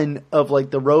fun of like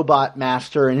the robot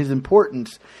master and his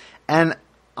importance. And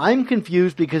I'm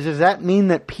confused because does that mean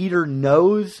that Peter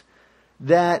knows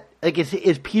that, like,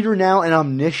 is Peter now an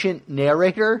omniscient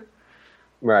narrator?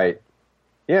 Right.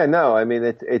 Yeah, no, I mean,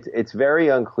 it's very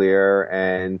unclear,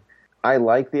 and I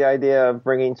like the idea of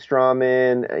bringing Strom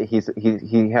in. He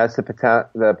has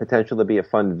the potential to be a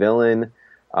fun villain,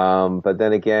 but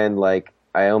then again, like,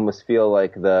 I almost feel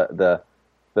like the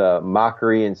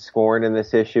mockery and scorn in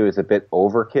this issue is a bit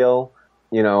overkill.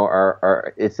 You know,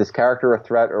 is this character a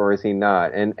threat or is he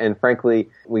not? And frankly,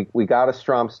 we got a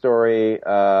Strom story.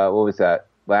 What was that?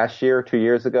 Last year, 2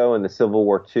 years ago, in the Civil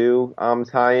War II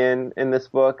tie-in in this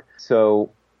book. So,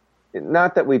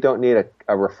 not that we don't need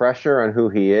a refresher on who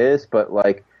he is, but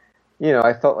like, you know,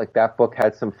 I felt like that book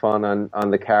had some fun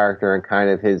on the character and kind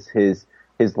of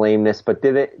his lameness, but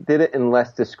did it in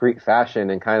less discreet fashion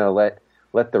and kind of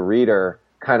let the reader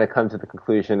kind of come to the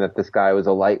conclusion that this guy was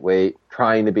a lightweight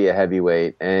trying to be a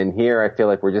heavyweight. And here I feel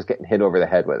like we're just getting hit over the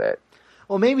head with it.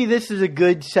 Well, maybe this is a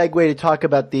good segue to talk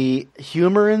about the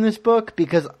humor in this book,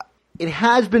 because it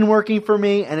has been working for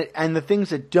me, and the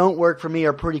things that don't work for me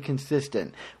are pretty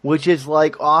consistent, which is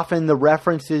like often the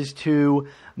references to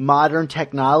modern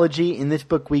technology. In this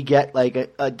book, we get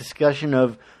like a discussion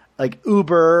of like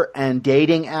Uber and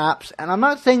dating apps, and I'm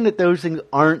not saying that those things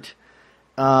aren't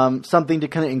something to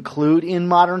kind of include in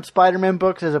modern Spider-Man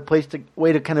books as a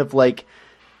way to kind of like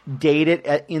date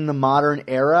it in the modern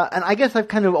era. And I guess I've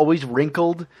kind of always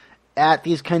wrinkled at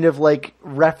these kind of like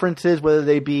references, whether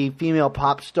they be female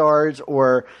pop stars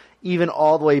or even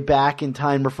all the way back in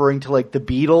time referring to like the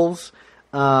Beatles.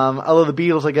 Although the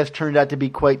Beatles, I guess, turned out to be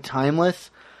quite timeless.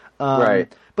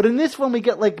 Right. But in this one, we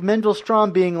get like Mendel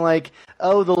Strom being like,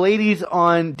 oh, the ladies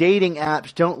on dating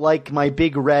apps don't like my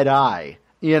big red eye,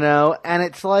 you know? And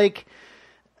it's like,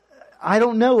 I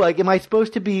don't know, like, am I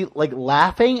supposed to be, like,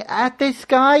 laughing at this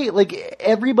guy? Like,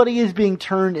 everybody is being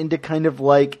turned into kind of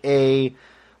like a,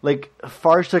 like,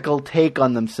 farcical take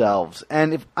on themselves.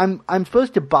 And if I'm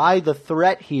supposed to buy the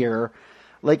threat here,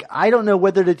 like, I don't know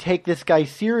whether to take this guy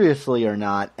seriously or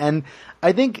not. And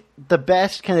I think the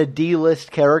best kind of D-list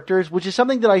characters, which is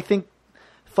something that I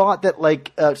thought that,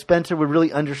 like, Spencer would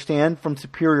really understand from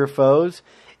Superior Foes,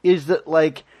 is that,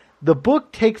 like, the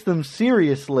book takes them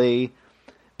seriously,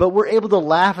 but we're able to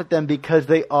laugh at them because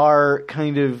they are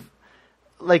kind of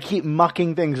like keep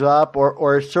mucking things up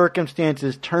or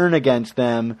circumstances turn against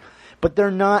them, but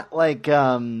they're not like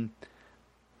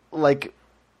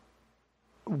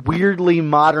weirdly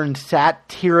modern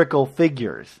satirical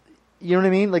figures. You know what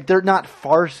I mean? Like, they're not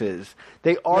farces.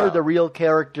 They are the real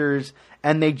characters,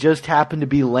 and they just happen to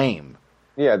be lame.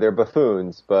 Yeah, they're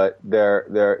buffoons, but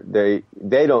they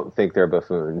don't think they're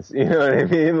buffoons. You know what I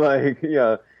mean? Like,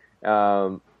 you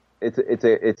know,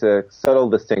 it's a subtle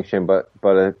distinction, but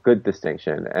a good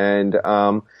distinction. And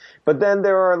but then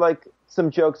there are like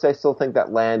some jokes I still think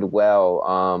that land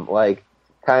well, like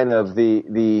kind of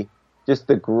the just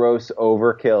the gross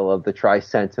overkill of the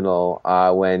Tri-Sentinel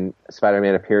when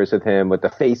Spider-Man appears with him with the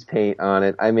face paint on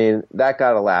it. I mean, that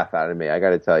got a laugh out of me. I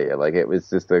got to tell you, like, it was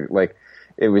just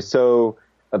it was so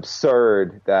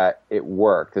absurd that it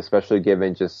worked, especially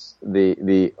given just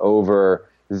the over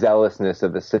zealousness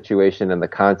of the situation and the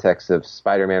context of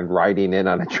Spider-Man riding in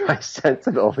on a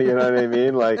Tri-Sentinel. You know what I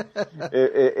mean? Like,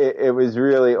 it was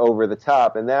really over the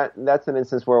top, and that's an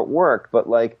instance where it worked. But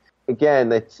like,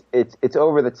 again, it's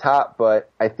over the top, but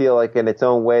I feel like in its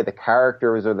own way, the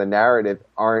characters or the narrative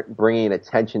aren't bringing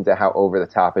attention to how over the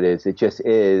top it is. It just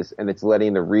is, and it's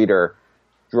letting the reader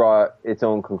draw his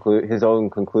own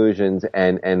conclusions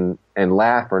and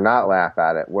laugh or not laugh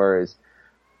at it. Whereas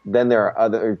then there are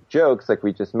other jokes, like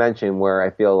we just mentioned, where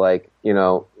I feel like, you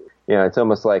know, it's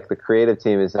almost like the creative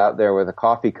team is out there with a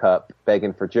coffee cup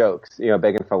begging for jokes, you know,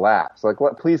 begging for laughs. Like,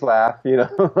 please laugh, you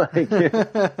know, like,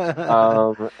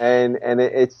 and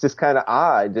it's just kind of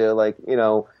odd to, like, you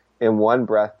know, in one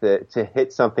breath to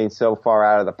hit something so far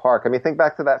out of the park. I mean, think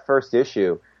back to that first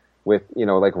issue with,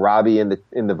 like Robbie in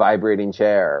the vibrating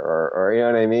chair, or you know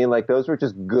what I mean? Like, those were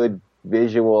just good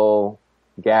visual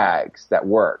gags that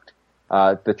worked.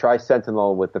 The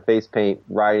Tri-Sentinel with the face paint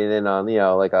riding in on,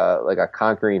 like a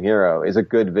conquering hero is a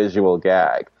good visual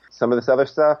gag. Some of this other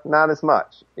stuff, not as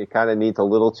much. It kind of needs a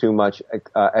little too much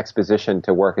exposition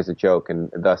to work as a joke,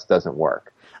 and thus doesn't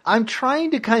work. I'm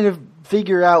trying to kind of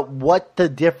figure out what the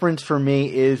difference for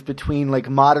me is between like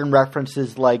modern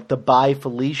references like the Bye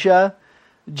Felicia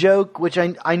joke, which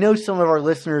I know some of our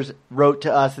listeners wrote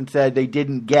to us and said they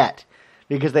didn't get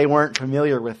because they weren't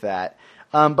familiar with that.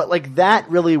 But like that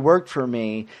really worked for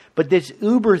me. But this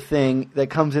Uber thing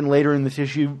that comes in later in this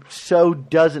issue so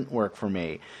doesn't work for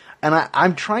me. And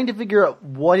I'm trying to figure out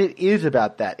what it is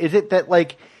about that. Is it that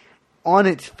like on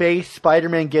its face,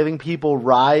 Spider-Man giving people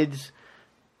rides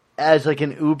as like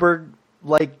an Uber,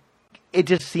 like it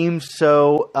just seems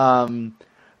so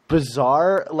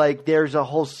bizarre. Like there's a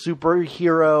whole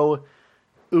superhero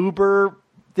Uber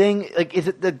thing. Like, is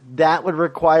it that would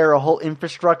require a whole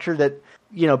infrastructure that,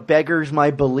 beggars my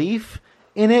belief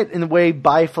in it in the way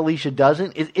Bye Felicia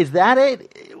doesn't? Is that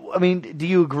it? I mean, do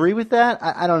you agree with that?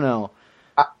 I don't know.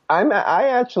 I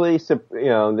actually,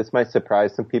 this might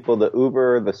surprise some people.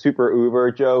 The super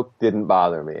Uber joke didn't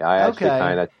bother me. I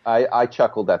actually I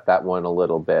chuckled at that one a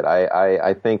little bit.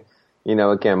 I think,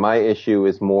 again, my issue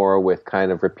is more with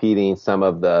kind of repeating some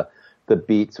of the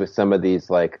beats with some of these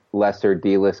like lesser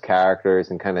D-list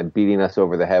characters and kind of beating us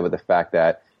over the head with the fact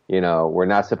that, we're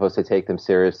not supposed to take them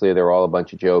seriously. They're all a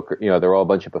bunch of jokers, they're all a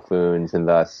bunch of buffoons, and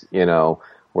thus,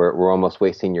 we're almost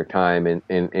wasting your time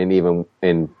in even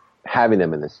in having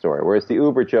them in this story. Whereas the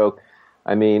Uber joke,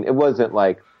 I mean, it wasn't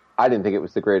like, I didn't think it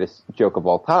was the greatest joke of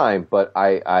all time, but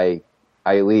I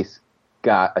at least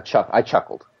got a chuckle. I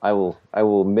chuckled. I will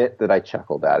admit that I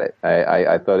chuckled at it.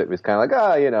 I thought it was kind of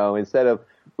like, instead of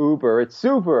Uber, it's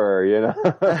super,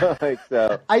 like,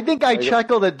 so. I think I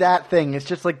chuckled at that thing. It's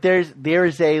just like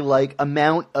there's a like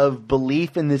amount of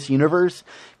belief in this universe,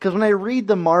 because when I read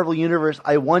the Marvel universe,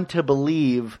 I want to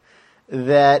believe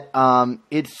that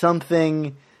it's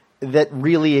something that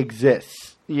really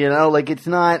exists, like it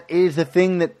is a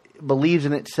thing that believes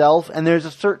in itself, and there's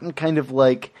a certain kind of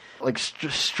like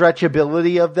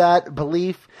stretchability of that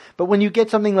belief. But when you get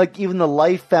something like even the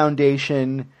Life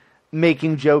Foundation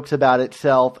making jokes about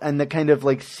itself, and the kind of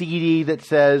like CD that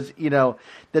says,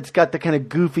 that's got the kind of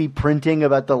goofy printing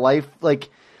about the life, like,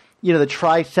 the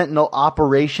Tri-Sentinel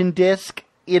operation disc,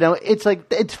 it's like,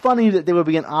 it's funny that there would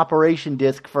be an operation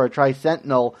disc for a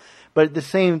Tri-Sentinel, but at the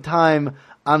same time,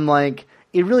 I'm like,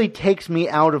 it really takes me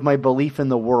out of my belief in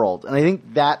the world. And I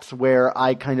think that's where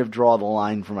I kind of draw the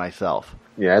line for myself.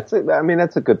 Yeah, that's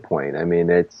a good point. I mean,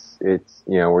 it's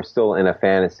we're still in a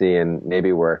fantasy, and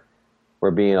maybe we're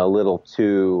being a little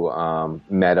too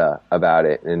meta about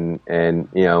it. And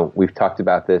we've talked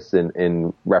about this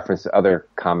in reference to other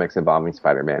comics involving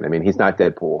Spider-Man. I mean, he's not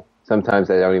Deadpool. Sometimes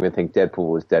I don't even think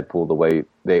Deadpool is Deadpool the way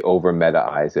they over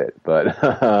meta-ize it. But,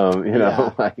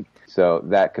 so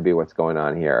that could be what's going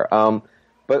on here.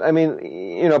 But I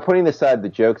mean, putting aside the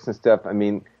jokes and stuff, I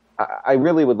mean, I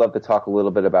really would love to talk a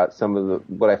little bit about some of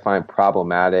what I find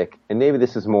problematic, and maybe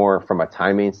this is more from a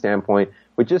timing standpoint,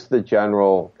 but just the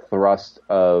general thrust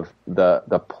of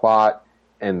the plot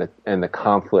and the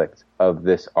conflict of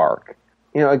this arc.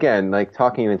 Again, like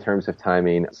talking in terms of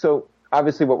timing. So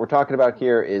obviously what we're talking about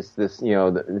here is this,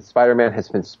 the Spider-Man has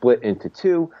been split into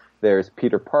two. There's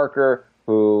Peter Parker,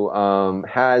 who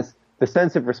has the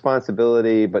sense of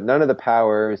responsibility, but none of the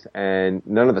powers and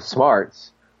none of the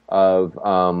smarts of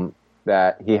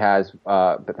that he has,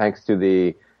 but thanks to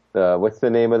the what's the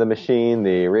name of the machine?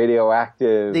 The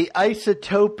radioactive, the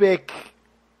isotopic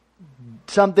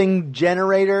something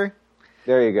generator.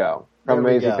 There you go. From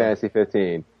Amazing Fantasy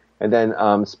 15. And then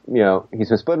he's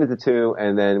been split into two,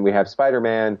 and then we have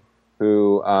Spider-Man,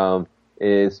 who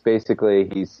is basically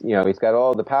he's got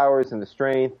all the powers and the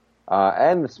strength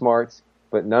and the smarts,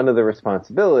 but none of the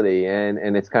responsibility,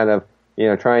 and it's kind of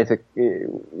trying to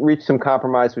reach some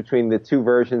compromise between the two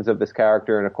versions of this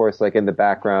character. And of course, like in the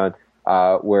background,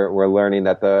 we're learning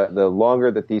that the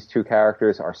longer that these two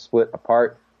characters are split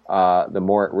apart, the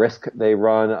more at risk they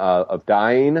run of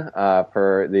dying. I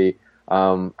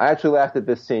actually laughed at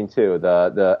this scene too.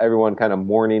 The everyone kind of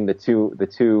mourning the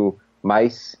two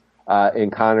mice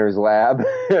in Connor's lab.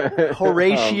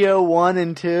 Horatio 1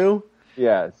 and 2.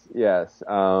 Yes.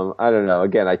 I don't know.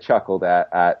 Again, I chuckled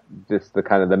at just the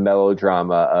kind of the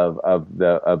melodrama of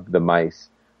the mice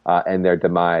and their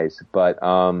demise. But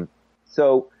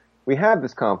so we have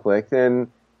this conflict, and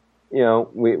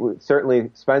we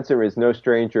certainly Spencer is no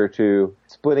stranger to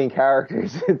splitting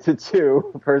characters into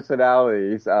two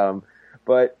personalities.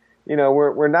 But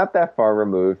we're not that far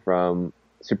removed from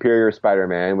Superior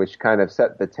Spider-Man, which kind of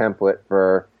set the template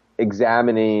for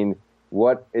examining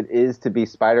what it is to be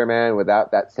Spider-Man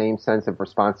without that same sense of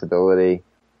responsibility.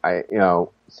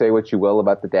 Say what you will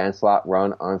about the Dan Slott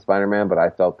run on Spider-Man, but I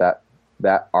felt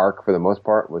that arc for the most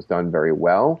part was done very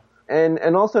well.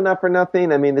 And also, not for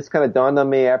nothing, I mean, this kind of dawned on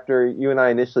me after you and I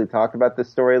initially talked about this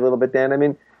story a little bit, Dan. I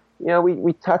mean,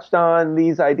 we touched on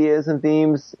these ideas and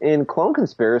themes in Clone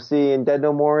Conspiracy and Dead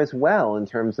No More as well, in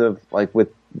terms of like with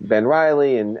Ben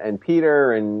Reilly and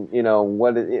Peter, and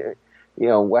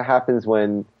what happens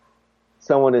when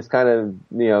someone is kind of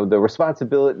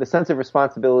the sense of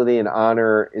responsibility and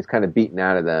honor is kind of beaten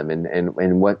out of them, and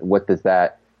what does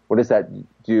that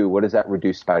do? What does that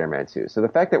reduce Spider-Man to? So the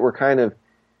fact that we're kind of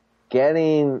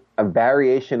getting a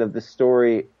variation of the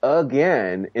story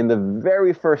again in the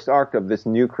very first arc of this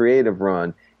new creative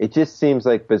run, it just seems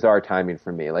like bizarre timing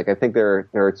for me. Like, I think there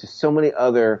are just so many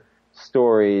other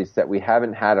stories that we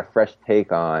haven't had a fresh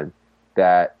take on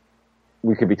that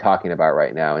we could be talking about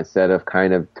right now, instead of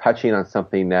kind of touching on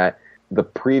something that the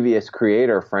previous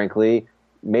creator, frankly,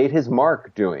 made his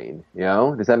mark doing.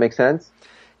 Does that make sense?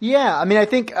 Yeah, I mean, I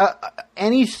think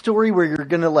any story where you're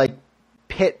going to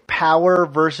pit power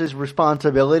versus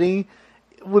responsibility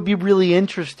would be really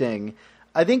interesting.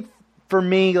 I think for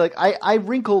me, I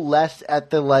wrinkle less at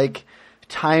the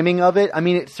timing of it. I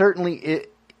mean,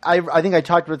 I think I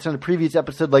talked about this in the previous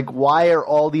episode. Why are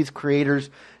all these creators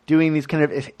doing these kind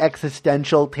of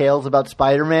existential tales about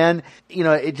Spider-Man?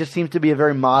 It just seems to be a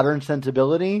very modern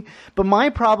sensibility. But my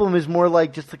problem is more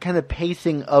just the kind of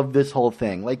pacing of this whole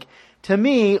thing. To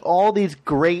me, all these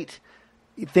great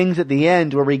things at the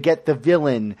end where we get the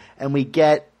villain and we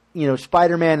get,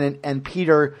 Spider-Man and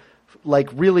Peter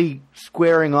really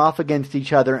squaring off against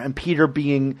each other, and Peter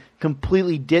being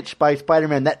completely ditched by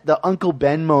Spider-Man. That the Uncle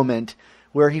Ben moment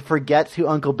where he forgets who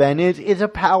Uncle Ben is a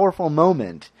powerful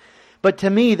moment. But to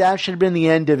me, that should have been the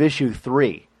end of issue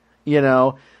 3.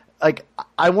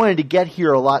 I wanted to get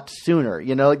here a lot sooner,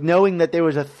 knowing that there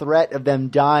was a threat of them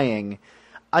dying.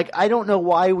 I don't know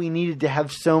why we needed to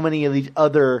have so many of these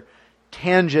other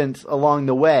tangents along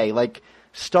the way.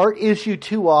 Start issue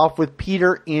 2 off with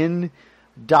Peter in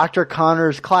Dr.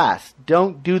 Connor's class.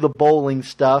 Don't do the bowling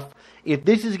stuff. If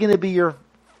this is going to be your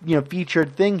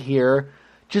featured thing here,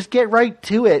 just get right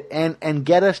to it and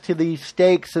get us to these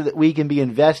stakes so that we can be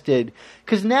invested.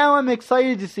 Because now I'm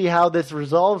excited to see how this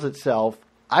resolves itself.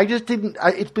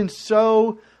 It's been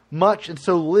so much and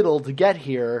so little to get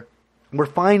here. We're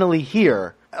finally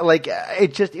here.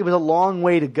 It was a long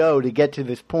way to go to get to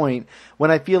this point,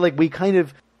 when I feel like we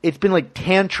it's been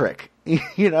tantric,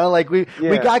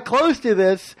 we got close to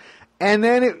this, and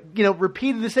then it,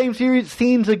 repeated the same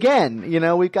scenes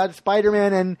again. We've got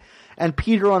Spider-Man and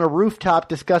Peter on a rooftop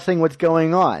discussing what's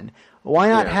going on. Why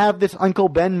not have this Uncle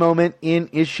Ben moment in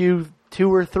issue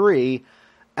 2 or 3?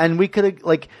 And we could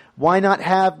have, why not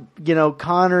have,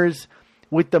 Connors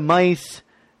with the mice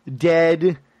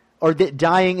dead or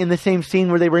dying in the same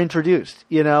scene where they were introduced?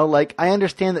 I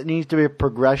understand that needs to be a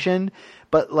progression,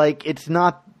 but it's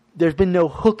not, there's been no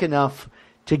hook enough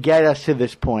to get us to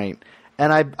this point.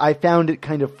 And I found it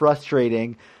kind of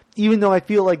frustrating, even though I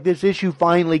feel like this issue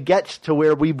finally gets to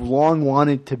where we've long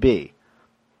wanted to be.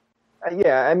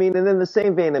 Yeah, I mean, and in the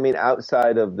same vein, I mean,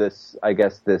 outside of this, I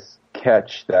guess this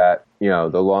catch that, the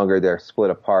longer they're split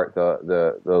apart,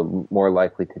 the more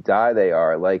likely to die they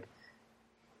are.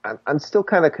 I'm still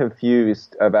kind of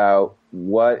confused about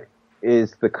what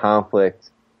is the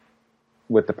conflict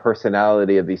with the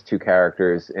personality of these two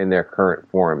characters in their current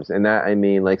forms. And that, I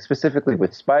mean, specifically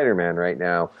with Spider-Man right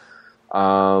now,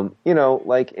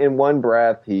 in one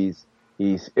breath, he's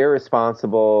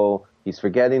irresponsible. He's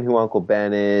forgetting who Uncle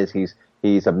Ben is.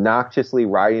 He's obnoxiously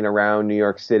riding around New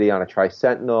York City on a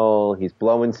Tri-Sentinel. He's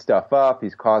blowing stuff up.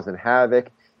 He's causing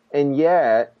havoc. And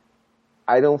yet,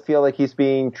 I don't feel like he's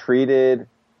being treated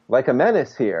like a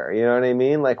menace here. You know what I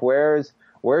mean?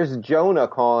 Where's Jonah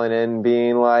calling in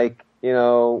being like,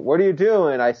 what are you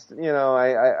doing? I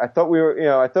thought we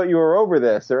were, I thought you were over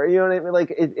this, or, you know what I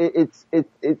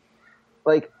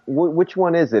mean? Which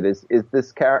one is it? Is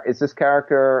this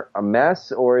character a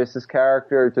mess, or is this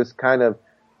character just kind of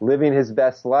living his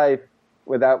best life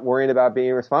without worrying about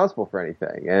being responsible for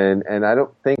anything? And I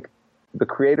don't think the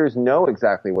creators know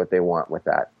exactly what they want with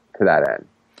that, to that end.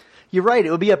 You're right. It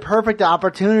would be a perfect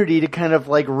opportunity to kind of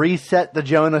reset the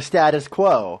Jonah status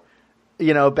quo,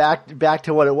 back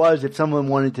to what it was if someone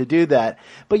wanted to do that.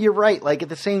 But you're right. At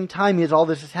the same time as all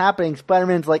this is happening,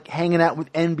 Spider-Man's hanging out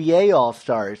with NBA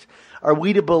All-Stars. Are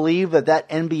we to believe that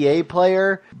NBA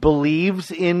player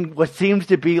believes in what seems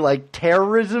to be like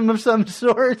terrorism of some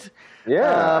sort?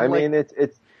 Yeah, I mean,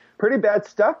 it's pretty bad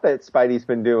stuff that Spidey's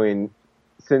been doing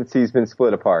since he's been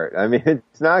split apart. I mean,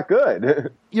 it's not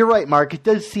good. You're right, Mark. It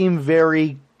does seem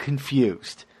very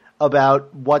confused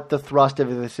about what the thrust of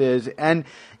this is. And,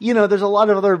 there's a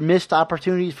lot of other missed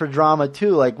opportunities for drama,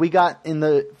 too. Like, we got in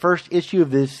the first issue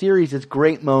of this series this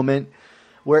great moment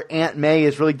where Aunt May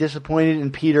is really disappointed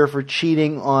in Peter for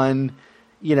cheating on,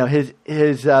 his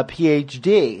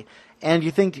PhD. And you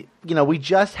think, we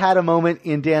just had a moment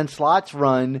in Dan Slott's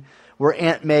run where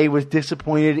Aunt May was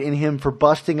disappointed in him for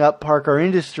busting up Parker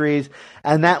Industries,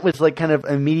 and that was like kind of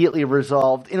immediately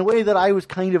resolved in a way that I was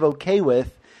kind of okay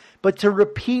with. But to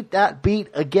repeat that beat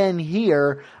again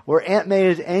here, where Aunt May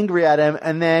is angry at him,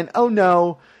 and then, oh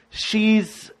no,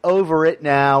 she's over it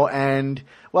now, and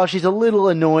while she's a little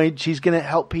annoyed, she's going to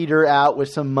help Peter out with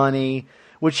some money,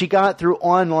 which she got through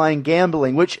online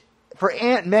gambling, which for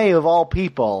Aunt May of all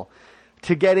people,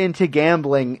 to get into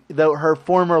gambling, though her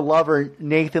former lover,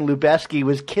 Nathan Lubeski,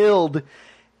 was killed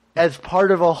as part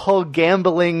of a whole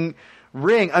gambling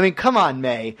ring. I mean, come on,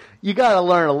 May. You got to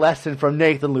learn a lesson from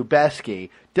Nathan Lubeski.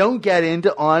 Don't get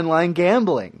into online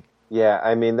gambling. Yeah,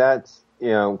 I mean, that's,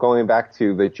 going back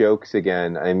to the jokes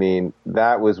again, I mean,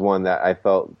 that was one that I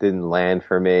felt didn't land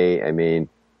for me. I mean,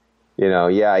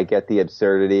 I get the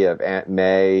absurdity of Aunt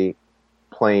May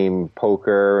playing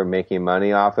poker and making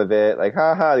money off of it. Like,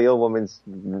 haha, the old woman's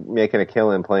making a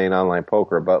killing playing online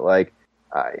poker. But like,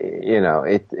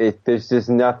 there's just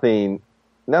nothing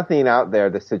out there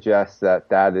to suggest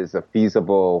that is a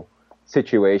feasible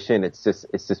situation. It's just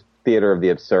theater of the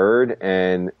absurd.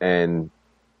 And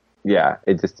yeah,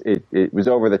 it was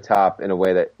over the top in a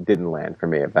way that didn't land for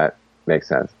me, if that makes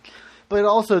sense. But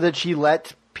also that she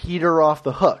let Peter off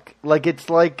the hook. Like, it's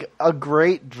like a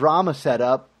great drama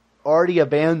setup already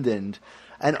abandoned,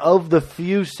 and of the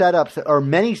few setups, or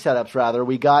many setups rather,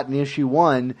 we got in issue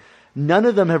 1, none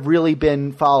of them have really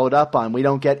been followed up on. We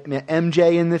don't get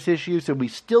MJ in this issue, so we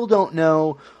still don't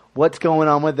know what's going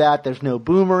on with that. There's no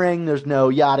Boomerang, there's no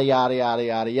yada yada yada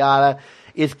yada yada.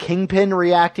 Is Kingpin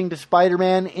reacting to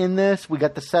Spider-Man in this? We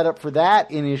got the setup for that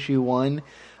in issue 1.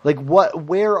 Like,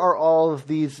 where are all of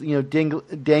these,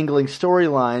 dangling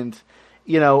storylines?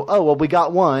 We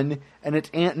got one, and it's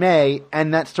Aunt May,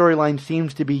 and that storyline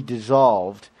seems to be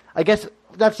dissolved. I guess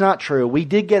that's not true. We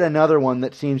did get another one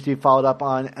that seems to be followed up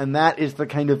on, and that is the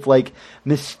kind of, like,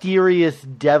 mysterious,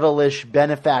 devilish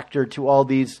benefactor to all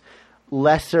these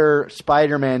lesser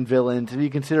Spider-Man villains. If you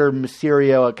consider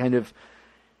Mysterio a kind of...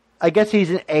 I guess he's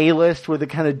an A-list with a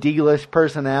kind of D-list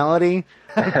personality.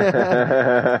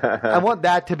 I want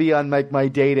that to be on my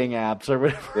dating apps or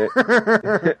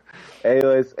whatever.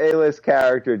 A-list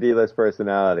character, D-list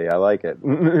personality. I like it.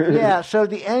 Yeah, so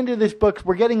the end of this book,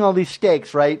 we're getting all these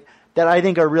stakes, right, that I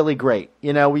think are really great.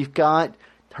 We've got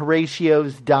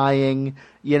Horatio's dying.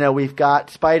 We've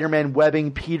got Spider-Man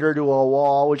webbing Peter to a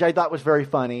wall, which I thought was very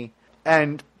funny.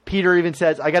 And Peter even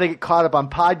says, I got to get caught up on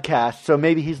podcasts, so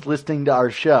maybe he's listening to our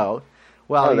show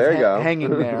while he's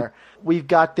hanging there. We've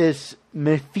got this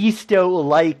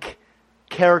Mephisto-like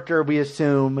character, we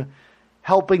assume,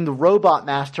 helping the Robot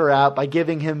Master out by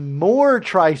giving him more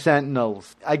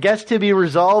Tri-Sentinels. I guess to be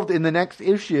resolved in the next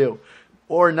issue,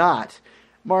 or not.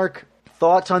 Mark,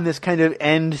 thoughts on this kind of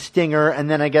end stinger, and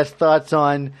then I guess thoughts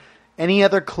on any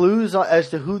other clues as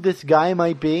to who this guy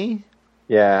might be?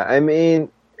 Yeah, I mean...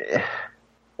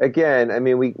 Again, I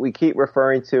mean, we keep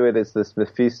referring to it as this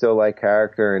Mephisto-like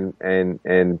character,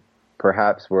 and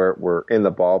perhaps we're in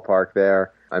the ballpark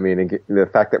there. I mean, the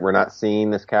fact that we're not seeing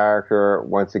this character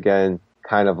once again,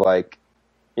 kind of like,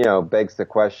 begs the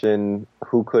question: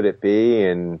 who could it be?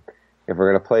 And if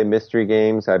we're going to play mystery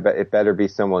games, I bet it better be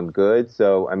someone good.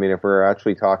 So, I mean, if we're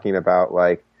actually talking about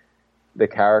like the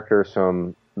characters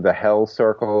from the Hell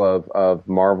Circle of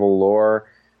Marvel lore.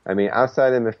 I mean,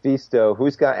 outside of Mephisto,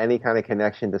 who's got any kind of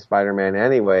connection to Spider-Man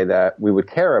anyway that we would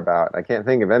care about? I can't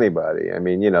think of anybody. I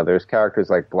mean, there's characters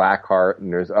like Blackheart,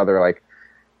 and there's other like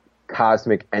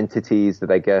cosmic entities that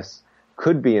I guess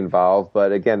could be involved,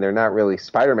 but again, they're not really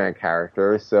Spider-Man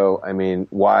characters. So, I mean,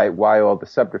 why all the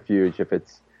subterfuge if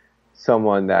it's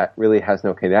someone that really has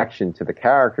no connection to the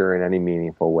character in any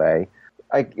meaningful way?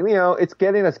 It's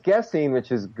getting us guessing,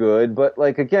 which is good, but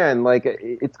like again, like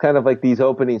it's kind of like these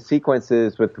opening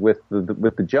sequences with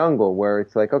the jungle where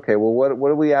it's like, okay, well, what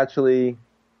do we actually?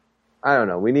 I don't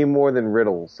know. We need more than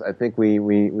riddles. I think we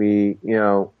need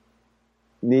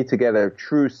to get a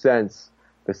true sense.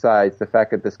 Besides the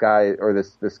fact that this guy or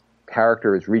this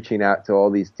character is reaching out to all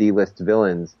these D-list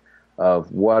villains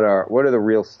of what are the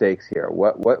real stakes here?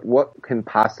 What can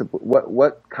possibly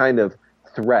what kind of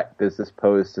threat does this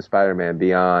pose to Spider-Man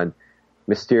beyond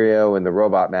Mysterio and the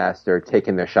Robot Master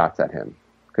taking their shots at him?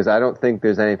 Because I don't think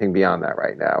there's anything beyond that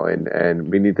right now, and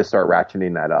we need to start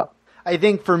ratcheting that up. I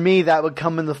think for me that would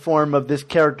come in the form of this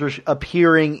character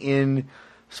appearing in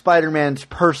Spider-Man's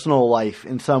personal life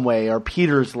in some way, or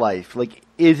Peter's life. Like,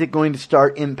 is it going to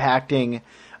start impacting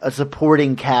a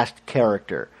supporting cast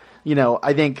character? You know,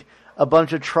 I think a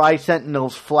bunch of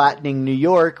Tri-Sentinels flattening New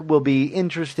York will be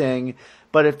interesting,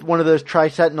 but if one of those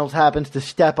Tri-Sentinels happens to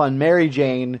step on Mary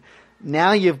Jane,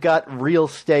 now you've got real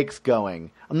stakes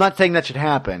going. I'm not saying that should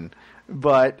happen,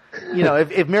 but, you know,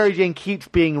 if Mary Jane keeps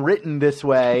being written this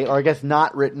way, or I guess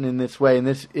not written in this way in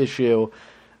this issue,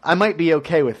 I might be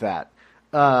okay with that.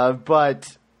 But,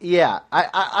 yeah,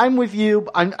 I'm with you.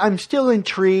 I'm still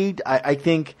intrigued. I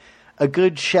think a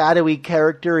good shadowy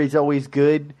character is always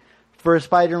good for a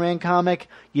Spider-Man comic.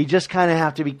 You just kind of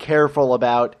have to be careful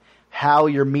about how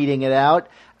you're meeting it out.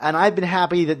 And I've been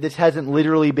happy that this hasn't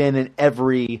literally been in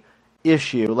every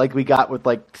issue, like we got with,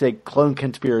 like, say, Clone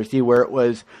Conspiracy, where it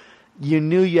was, you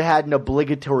knew you had an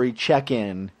obligatory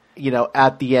check-in, you know,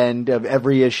 at the end of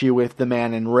every issue with the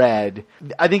Man in Red.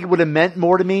 I think it would have meant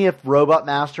more to me if Robot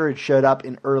Master had showed up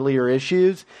in earlier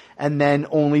issues, and then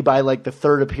only by, like, the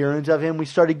third appearance of him we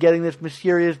started getting this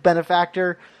mysterious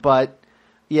benefactor. But,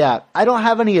 yeah, I don't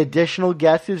have any additional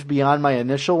guesses beyond my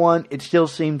initial one. It still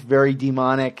seems very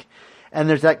demonic. And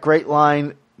there's that great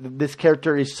line, this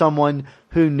character is someone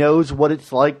who knows what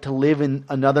it's like to live in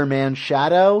another man's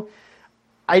shadow.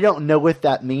 I don't know what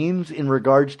that means in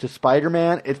regards to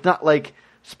Spider-Man. It's not like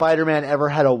Spider-Man ever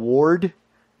had a ward,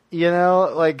 you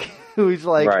know, like, who's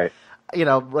like, right, you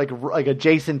know, like a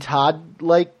Jason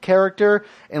Todd-like character,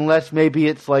 unless maybe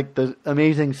it's like the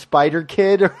Amazing Spider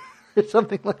Kid or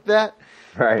something like that.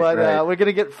 Right, but right. We're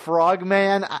gonna get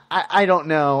Frogman. I don't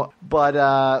know,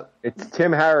 but it's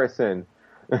Tim Harrison.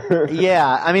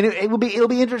 Yeah, I mean, it'll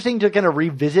be interesting to kind of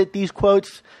revisit these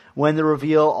quotes when the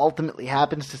reveal ultimately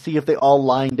happens, to see if they all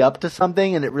lined up to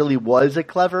something and it really was a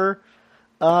clever,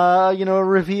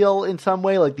 reveal in some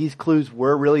way. Like, these clues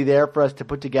were really there for us to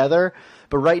put together.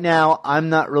 But right now, I'm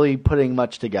not really putting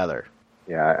much together.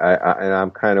 Yeah, and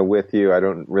I'm kind of with you. I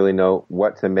don't really know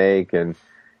what to make, and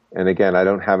again, I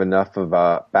don't have enough of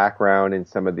a background in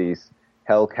some of these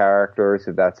Hell characters,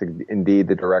 if that's indeed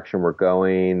the direction we're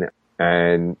going.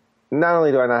 And not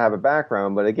only do I not have a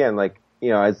background, but again, like, you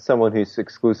know, as someone who's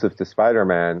exclusive to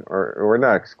Spider-Man, or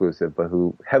not exclusive, but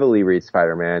who heavily reads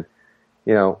Spider-Man,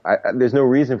 you know, there's no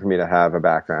reason for me to have a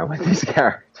background with these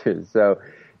characters. So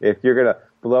if you're going to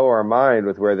blow our mind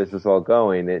with where this is all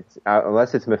going, it's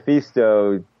unless it's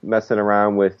Mephisto messing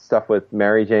around with stuff with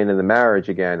Mary Jane and the marriage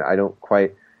again, I don't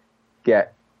quite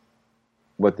get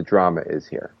what the drama is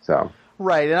here. So.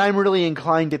 Right, and I'm really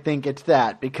inclined to think it's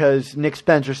that, because Nick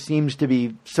Spencer seems to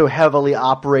be so heavily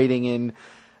operating in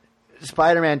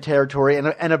Spider-Man territory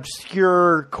and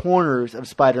obscure corners of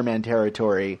Spider-Man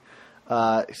territory.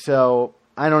 So,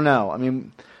 I don't know. I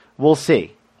mean, we'll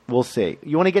see. We'll see.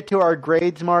 You want to get to our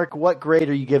grades, Mark? What grade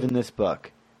are you giving this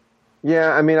book?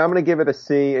 Yeah, I mean, I'm going to give it a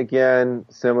C again,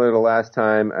 similar to last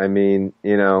time. I mean,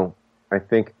 you know, I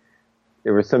think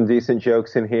there were some decent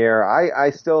jokes in here. I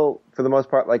still, for the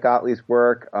most part, like Otley's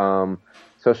work,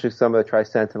 especially some of the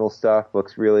Tri-Sentinel stuff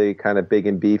looks really kind of big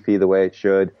and beefy the way it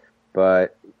should.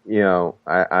 But, you know,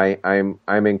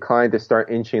 I'm inclined to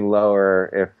start inching lower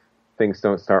if things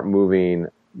don't start moving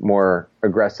more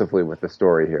aggressively with the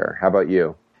story here. How about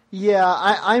you? Yeah,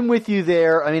 I'm with you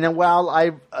there. I mean, while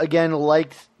I, again,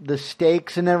 liked the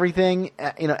stakes and everything,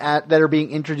 you know, that are being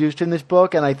introduced in this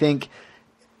book, and I think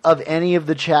of any of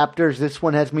the chapters, this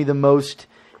one has me the most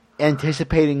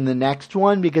anticipating the next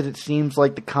one, because it seems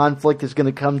like the conflict is going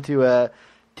to come to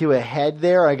a head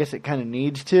there. I guess it kind of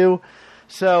needs to.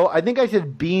 So I think I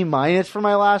said B- for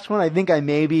my last one. I think I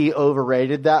maybe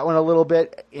overrated that one a little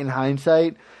bit in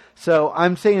hindsight. So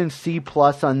I'm saying C+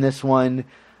 on this one.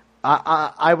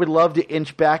 I would love to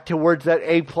inch back towards that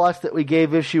A+ that we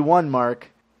gave issue 1,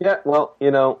 Mark. Yeah, well,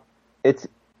 you know, it's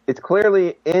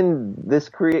clearly in this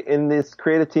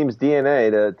creative team's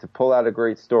DNA to pull out a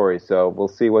great story. So we'll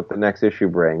see what the next issue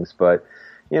brings. But,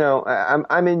 you know,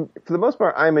 I'm in, for the most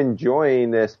part, I'm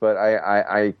enjoying this, but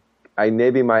I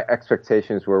maybe my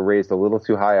expectations were raised a little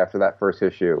too high after that first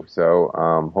issue. So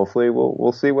hopefully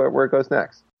we'll see where it goes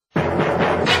next.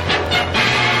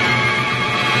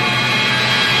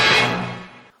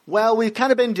 Well, we've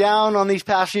kind of been down on these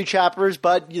past few chapters,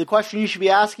 but the question you should be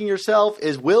asking yourself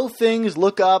is, will things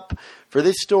look up for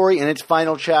this story in its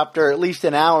final chapter, at least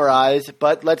in our eyes?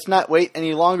 But let's not wait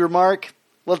any longer, Mark.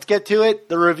 let's get to it.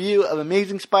 The review of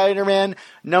Amazing Spider-Man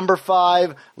number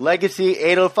 5, Legacy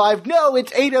 805. No,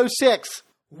 it's 806.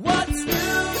 What's new? It's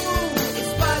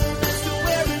Spider-Man still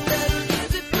wearing red.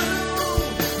 Is it blue?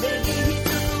 Maybe he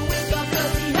took a week off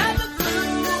 'cause he had the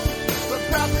flu. But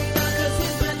probably not 'cause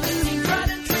his methods seem tried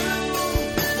and true.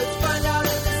 Let's find out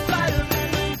in the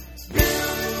Spider-Man.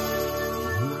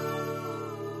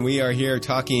 We are here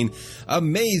talking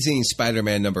Amazing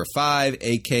Spider-Man number 5,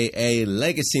 a.k.a.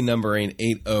 Legacy numbering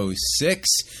 806.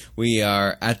 We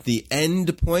are at the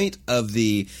end point of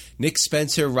the Nick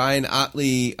Spencer, Ryan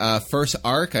Ottley first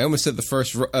arc. I almost said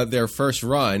their first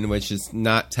run, which is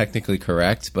not technically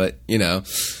correct, but, you know,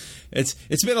 it's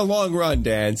been a long run,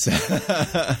 Dan. So.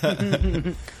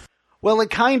 Well, it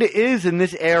kind of is in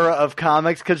this era of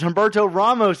comics because Humberto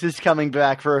Ramos is coming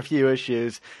back for a few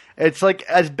issues. It's like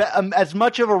as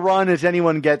much of a run as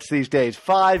anyone gets these days.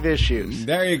 5 issues.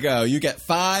 There you go. You get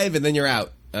 5 and then you're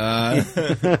out.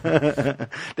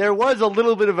 There was a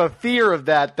little bit of a fear of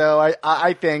that, though,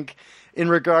 I think, in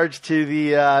regards to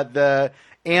the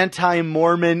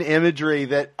anti-Mormon imagery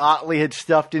that Ottley had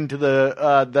stuffed into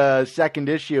the second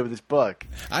issue of this book.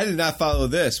 I did not follow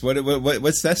this.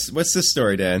 What's this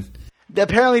story, Dan?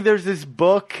 Apparently there's this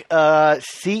book,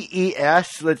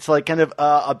 CES, that's like kind of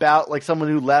about like someone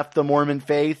who left the Mormon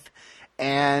faith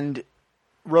and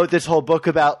wrote this whole book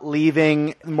about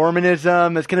leaving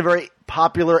Mormonism. It's kind of a very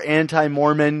popular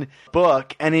anti-Mormon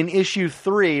book. And in issue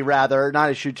 3, rather, not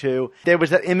issue 2, there was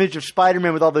that image of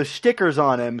Spider-Man with all those stickers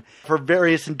on him for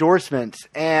various endorsements.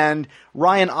 And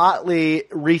Ryan Ottley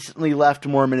recently left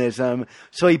Mormonism,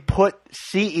 so he put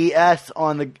CES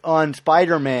on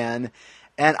Spider-Man.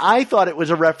 And I thought it was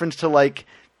a reference to, like,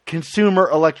 Consumer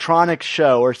Electronics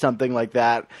Show or something like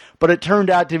that. But it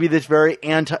turned out to be this very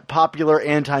popular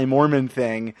anti-Mormon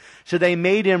thing. So they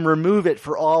made him remove it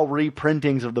for all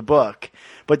reprintings of the book.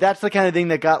 But that's the kind of thing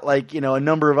that got, like, you know, a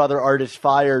number of other artists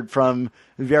fired from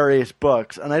various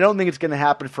books. And I don't think it's going to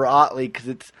happen for Ottley because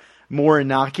it's more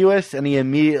innocuous. And he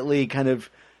immediately kind of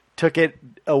took it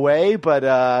away.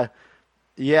 But,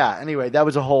 yeah, anyway, that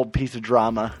was a whole piece of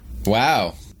drama.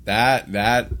 Wow.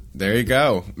 There you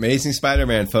go. Amazing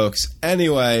Spider-Man, folks.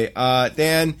 Anyway,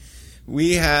 Dan,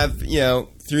 we have, you know,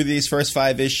 through these first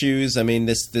 5 issues, I mean,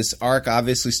 this arc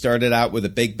obviously started out with a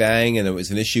big bang, and it was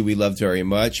an issue we loved very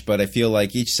much, but I feel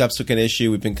like each subsequent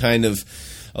issue we've been kind of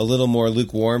a little more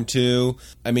lukewarm to.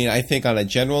 I mean, I think on a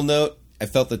general note, I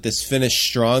felt that this finished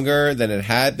stronger than it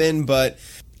had been, but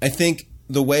I think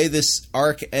the way this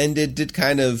arc ended did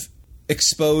kind of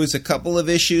expose a couple of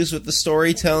issues with the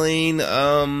storytelling,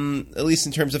 at least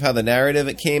in terms of how the narrative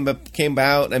it came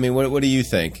about. I mean, what do you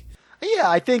think? Yeah,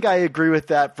 I think I agree with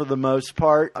that for the most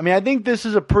part. I mean, I think this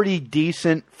is a pretty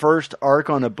decent first arc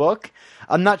on a book.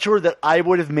 I'm not sure that I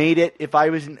would have made it if I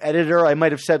was an editor. I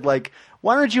might have said, like,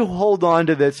 why don't you hold on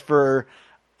to this for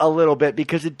a little bit,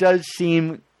 because it does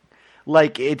seem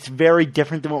like it's very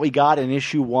different than what we got in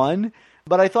issue 1.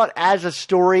 But I thought as a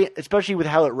story, especially with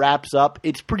how it wraps up,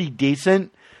 it's pretty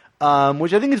decent,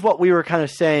 which I think is what we were kind of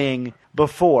saying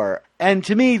before. And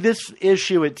to me, this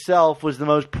issue itself was the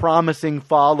most promising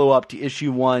follow-up to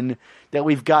issue 1 that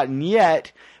we've gotten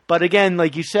yet. But again,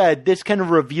 like you said, this kind of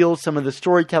reveals some of the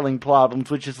storytelling problems,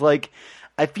 which is like,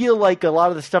 I feel like a lot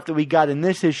of the stuff that we got in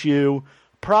this issue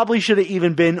probably should have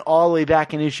even been all the way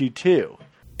back in issue 2.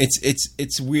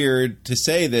 It's weird to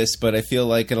say this, but I feel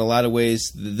like in a lot of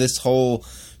ways this whole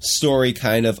story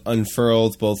kind of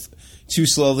unfurled both too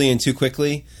slowly and too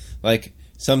quickly. Like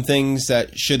some things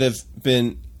that should have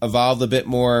been evolved a bit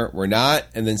more were not,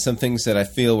 and then some things that I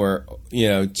feel were, you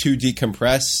know, too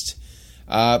decompressed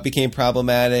became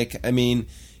problematic. I mean,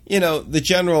 you know, the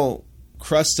general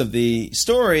crust of the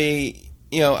story,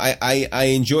 you know, I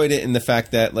enjoyed it in the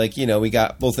fact that, like, you know, we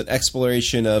got both an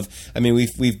exploration of, I mean,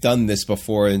 we've done this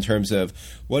before in terms of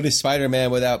what is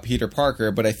Spider-Man without Peter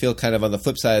Parker, but I feel kind of on the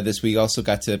flip side of this, we also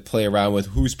got to play around with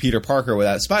who's Peter Parker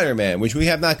without Spider-Man, which we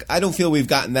have not, I don't feel we've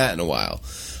gotten that in a while.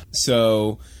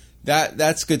 So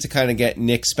that's good to kind of get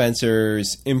Nick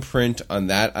Spencer's imprint on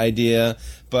that idea.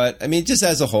 But I mean, just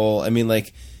as a whole, I mean,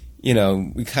 like, you know,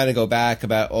 we kind of go back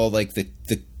about all like the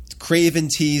Craven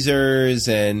teasers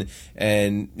and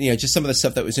you know, just some of the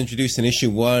stuff that was introduced in issue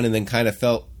 1 and then kind of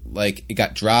felt like it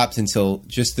got dropped until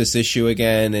just this issue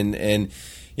again, and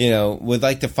you know, would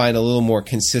like to find a little more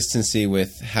consistency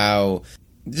with how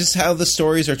the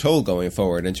stories are told going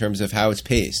forward in terms of how it's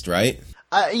paced, right?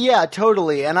 Yeah,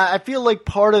 totally. And I feel like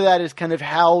part of that is kind of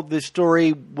how the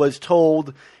story was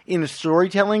told in a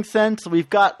storytelling sense. We've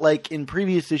got, like, in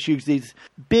previous issues, these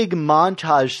big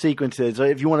montage sequences,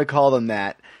 if you want to call them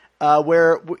that,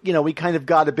 where, you know, we kind of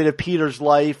got a bit of Peter's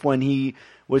life when he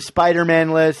was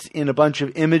Spider-Man-less in a bunch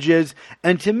of images.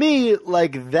 And to me,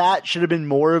 like, that should have been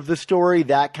more of the story,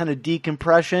 that kind of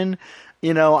decompression.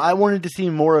 You know, I wanted to see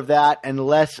more of that and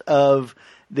less of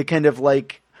the kind of,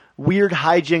 like, weird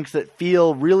hijinks that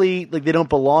feel really like they don't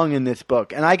belong in this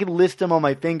book. And I could list them on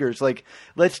my fingers. Like,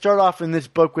 let's start off in this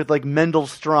book with, like, Mendel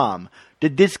Stromm.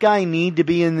 Did this guy need to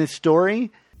be in this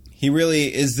story? He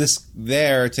really is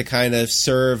there to kind of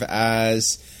serve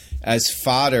as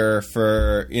fodder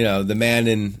for, you know, the man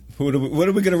in what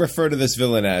are we going to refer to this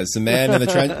villain as? The man in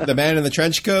the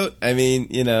trench coat? I mean,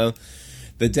 you know,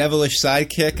 the devilish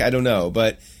sidekick. I don't know,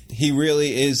 but he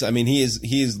really is. I mean, he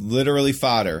is literally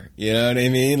fodder. You know what I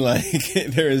mean? Like,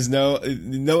 there is no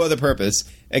other purpose.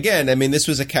 Again, I mean, this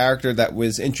was a character that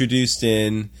was introduced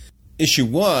in issue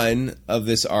 1 of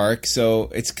this arc,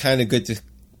 so it's kind of good to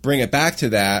bring it back to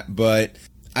that, but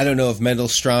I don't know if Mendel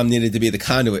Stromm needed to be the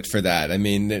conduit for that. I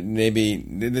mean, maybe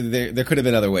there could have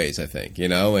been other ways, I think, you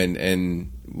know,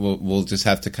 and we'll just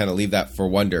have to kind of leave that for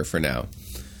wonder for now.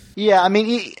 Yeah, I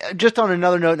mean, just on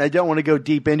another note, and I don't want to go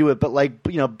deep into it, but, like,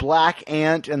 you know, Black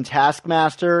Ant and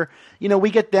Taskmaster, you know,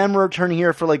 we get them returning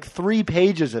here for, like, 3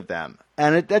 pages of them,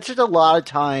 and that's just a lot of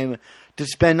time to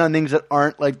spend on things that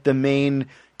aren't, like, the main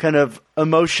kind of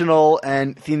emotional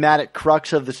and thematic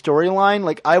crux of the storyline.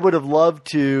 Like, I would have loved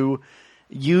to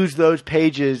use those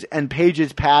pages and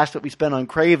pages past that we spent on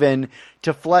Kraven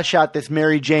to flesh out this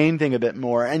Mary Jane thing a bit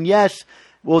more. And yes,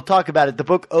 we'll talk about it. The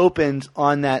book opens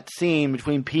on that scene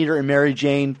between Peter and Mary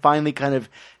Jane finally kind of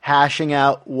hashing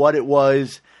out what it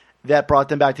was that brought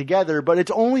them back together, but it's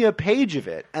only a page of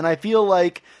it. And I feel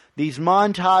like these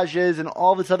montages and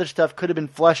all this other stuff could have been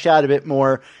fleshed out a bit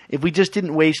more if we just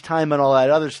didn't waste time on all that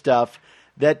other stuff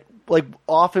that, like,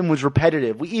 often was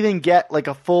repetitive. We even get, like,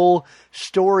 a full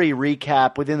story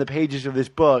recap within the pages of this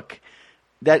book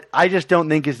that I just don't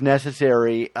think is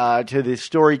necessary to this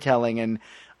storytelling. And,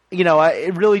 you know,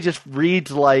 it really just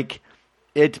reads like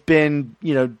it's been,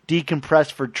 you know,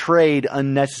 decompressed for trade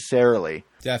unnecessarily.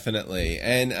 Definitely.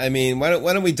 And, I mean, why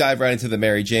don't we dive right into the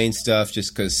Mary Jane stuff,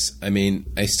 just because, I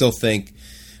mean, I still think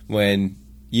when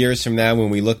years from now,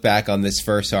 when we look back on this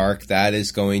first arc, that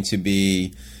is going to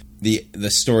be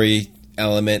the story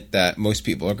element that most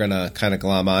people are going to kind of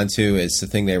glom onto. Is the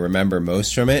thing they remember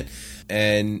most from it.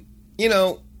 And, you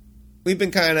know, we've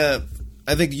been kind of,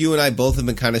 I think you and I both have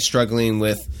been kind of struggling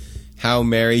with how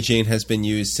Mary Jane has been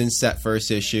used since that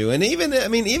first issue. And even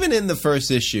in the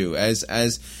first issue, as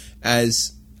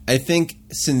I think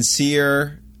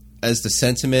sincere as the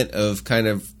sentiment of kind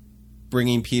of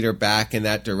bringing Peter back in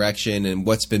that direction and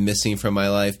what's been missing from my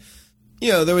life,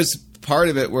 you know, there was part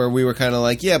of it where we were kind of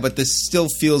like, yeah, but this still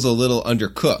feels a little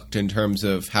undercooked in terms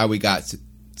of how we got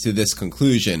to this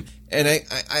conclusion. And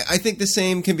I think the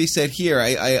same can be said here.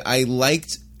 I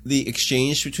liked the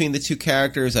exchange between the two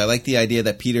characters. I like the idea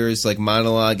that Peter's, like,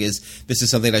 monologue is, this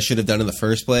is something I should have done in the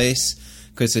first place.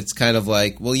 Because it's kind of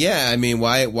like, well, yeah, I mean,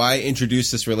 why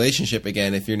introduce this relationship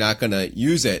again if you're not going to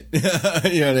use it?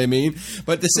 You know what I mean?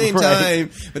 But at the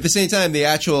same time, the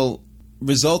actual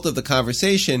result of the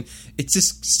conversation, it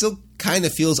just still kind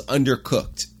of feels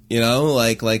undercooked. You know,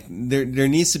 like there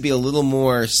needs to be a little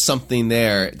more something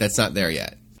there that's not there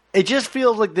yet. It just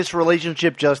feels like this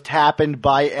relationship just happened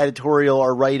by editorial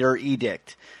or writer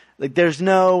edict. Like, there's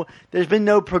been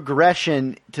no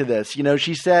progression to this. You know,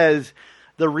 she says,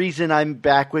 the reason I'm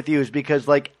back with you is because,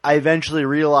 like, I eventually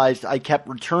realized I kept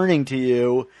returning to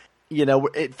you. You know,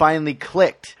 it finally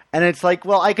clicked. And it's like,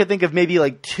 well, I could think of maybe,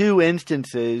 like, 2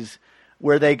 instances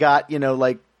where they got, you know,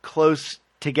 like, close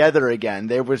together again.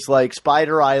 There was, like,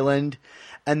 Spider Island,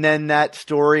 and then that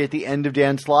story at the end of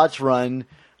Dan Slott's run,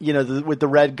 you know, with the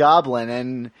Red Goblin.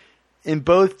 And in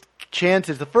both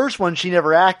chances, the first one, she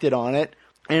never acted on it.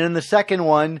 And in the second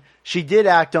one, she did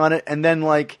act on it and then,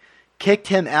 like, kicked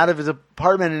him out of his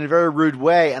apartment in a very rude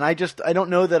way. And I don't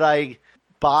know that I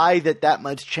buy that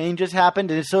much change has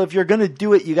happened. And so if you're going to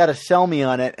do it, you got to sell me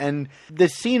on it. And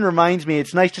this scene reminds me,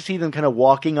 it's nice to see them kind of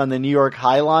walking on the New York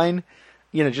High Line,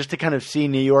 you know, just to kind of see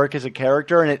New York as a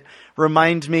character. And it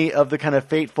reminds me of the kind of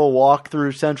fateful walk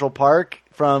through Central Park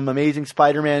from Amazing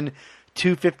Spider-Man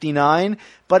 259.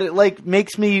 But it, like,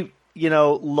 makes me, you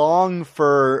know, long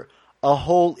for a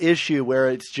whole issue where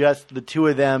it's just the two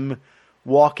of them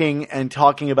walking and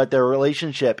talking about their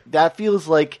relationship. That feels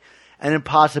like an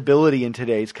impossibility in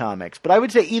today's comics. But I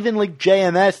would say even, like,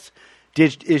 JMS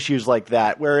did issues like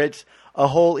that, where it's a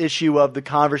whole issue of the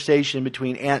conversation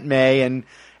between Aunt May and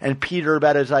Peter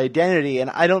about his identity.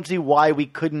 And I don't see why we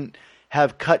couldn't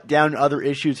have cut down other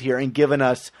issues here and given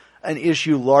us an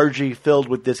issue largely filled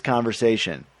with this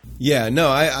conversation. Yeah, no,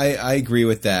 I agree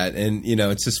with that. And,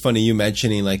 it's just funny you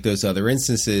mentioning like those other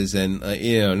instances and,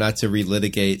 not to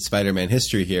relitigate Spider-Man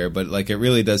history here, but like it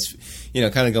really does,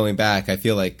 kind of going back, I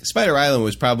feel like Spider Island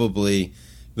was probably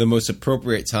the most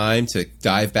appropriate time to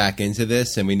dive back into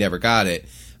this, and we never got it.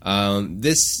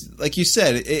 This, like you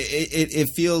said, it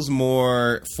feels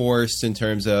more forced in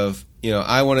terms of,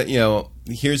 I want to,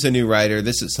 here's a new writer.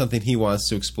 This is something he wants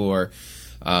to explore.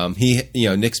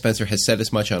 Nick Spencer has said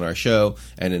as much on our show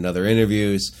and in other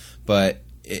interviews, but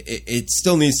it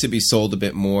still needs to be sold a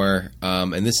bit more.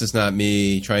 And this is not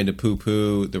me trying to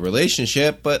poo-poo the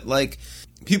relationship, but like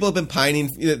people have been pining.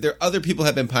 Other people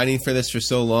have been pining for this for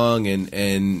so long,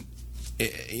 and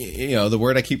the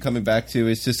word I keep coming back to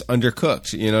is just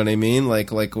undercooked. You know what I mean? Like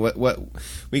what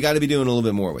we got to be doing a little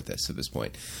bit more with this at this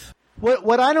point.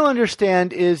 What I don't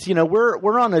understand is,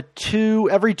 we're on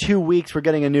every 2 weeks we're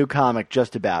getting a new comic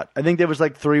just about. I think there was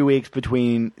like 3 weeks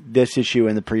between this issue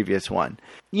and the previous one.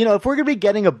 If we're going to be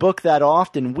getting a book that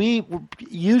often, we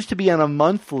used to be on a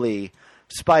monthly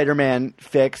Spider-Man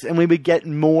fix, and we would get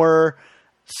more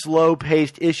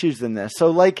slow-paced issues than this. So,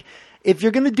 like, if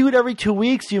you're going to do it every 2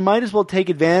 weeks, you might as well take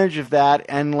advantage of that,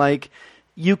 and, like,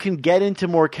 you can get into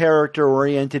more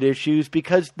character-oriented issues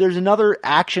because there's another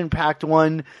action-packed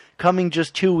one coming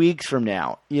just 2 weeks from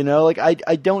now.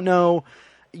 I don't know.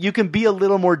 You can be a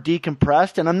little more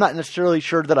decompressed, and I'm not necessarily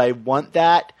sure that I want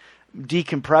that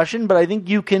decompression, but I think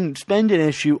you can spend an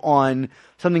issue on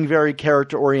something very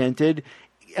character-oriented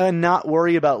and not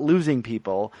worry about losing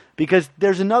people, because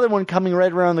there's another one coming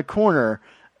right around the corner,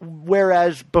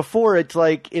 whereas before it's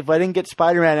like, if I didn't get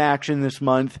Spider-Man action this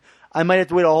month, I might have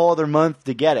to wait a whole other month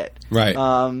to get it. Right.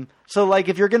 So, like,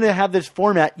 if you're going to have this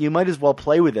format, you might as well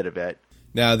play with it a bit.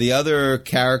 Now, the other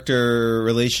character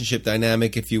relationship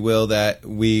dynamic, if you will, that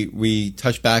we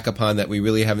touched back upon that we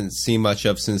really haven't seen much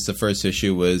of since the first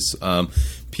issue was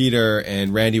Peter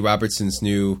and Randy Robertson's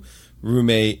new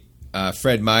roommate,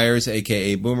 Fred Myers,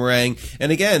 a.k.a. Boomerang.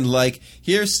 And again, like,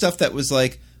 here's stuff that was,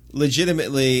 like,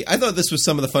 legitimately... I thought this was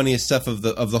some of the funniest stuff of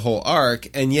the whole arc,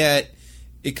 and yet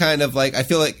it kind of, like... I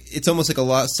feel like it's almost like a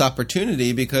lost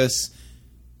opportunity because...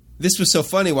 this was so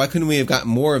funny. Why couldn't we have gotten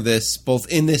more of this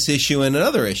both in this issue and in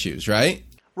other issues, right?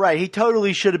 Right. He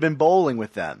totally should have been bowling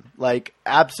with them. Like,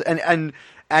 and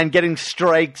getting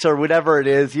strikes or whatever it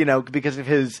is, because of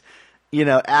his,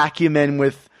 acumen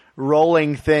with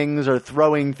rolling things or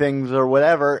throwing things or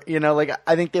whatever.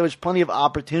 I think there was plenty of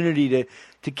opportunity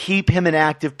to keep him an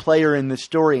active player in the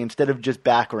story instead of just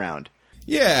background.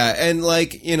 Yeah. And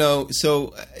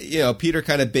Peter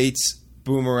kind of baits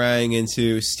Boomerang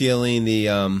into stealing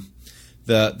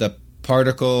the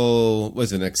particle,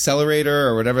 was it an accelerator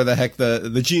or whatever the heck, the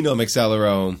genome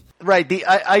accelerator. Right, the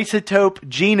isotope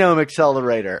genome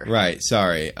accelerator. Right,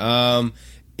 sorry.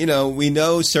 We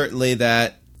know certainly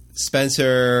that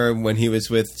Spencer, when he was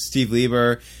with Steve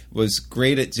Lieber, was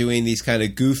great at doing these kind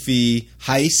of goofy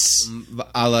heists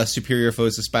a la Superior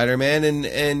Foes of Spider-Man,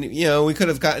 and we could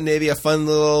have gotten maybe a fun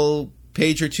little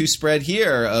page or two spread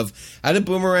here of how did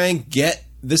Boomerang get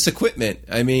this equipment.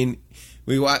 I mean,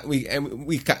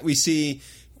 we see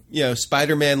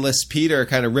Spider-Man-less Peter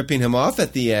kind of ripping him off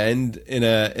at the end in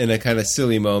a kind of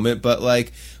silly moment, but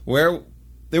like where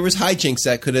there was hijinks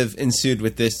that could have ensued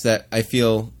with this that I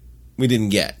feel we didn't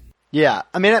get. Yeah,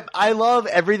 I mean, I love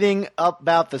everything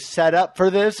about the setup for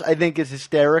this. I think it's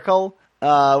hysterical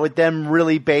with them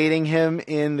really baiting him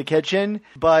in the kitchen.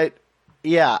 But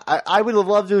yeah, I would have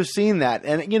loved to have seen that.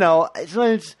 And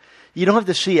sometimes you don't have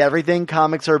to see everything.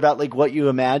 Comics are about like what you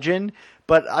imagine.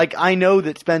 But like I know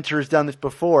that Spencer has done this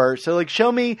before, so like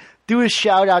do a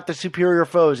shout out to Superior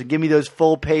Foes and give me those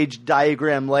full page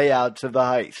diagram layouts of the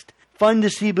heist. Fun to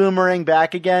see Boomerang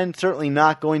back again. Certainly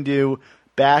not going to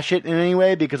bash it in any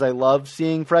way because I love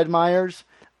seeing Fred Myers.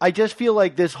 I just feel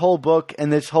like this whole book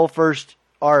and this whole first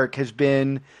arc has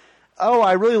been,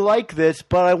 I really like this,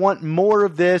 but I want more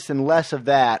of this and less of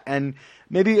that. And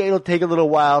maybe it'll take a little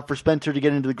while for Spencer to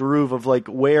get into the groove of like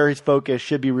where his focus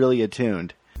should be really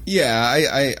attuned. Yeah,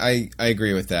 I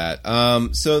agree with that.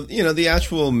 So, the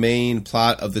actual main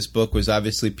plot of this book was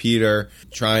obviously Peter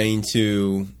trying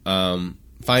to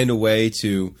find a way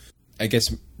to, I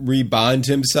guess, rebond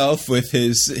himself with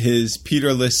his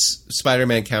Peterless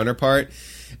Spider-Man counterpart.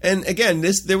 And again,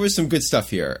 there was some good stuff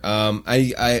here.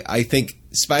 I think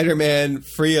Spider-Man,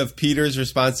 free of Peter's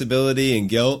responsibility and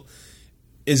guilt,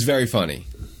 is very funny.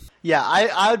 Yeah,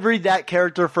 I would read that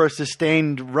character for a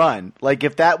sustained run. Like,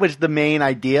 if that was the main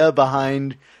idea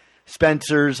behind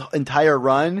Spencer's entire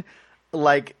run,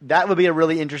 like, that would be a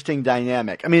really interesting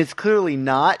dynamic. I mean, it's clearly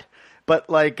not, But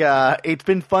like, it's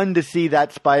been fun to see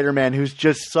that Spider-Man who's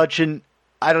just such an,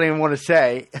 I don't even want to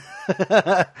say.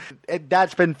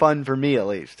 That's been fun for me, at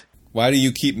least. Why do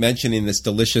you keep mentioning this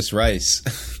delicious rice?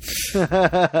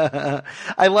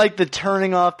 I like the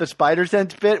turning off the spider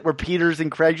sense bit where Peter's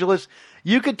incredulous.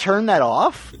 You could turn that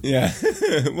off? Yeah.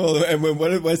 Well,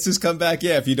 and what's this comeback?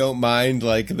 Yeah, if you don't mind,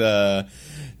 like the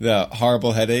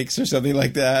horrible headaches or something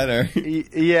like that, or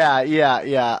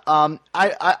yeah.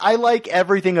 I like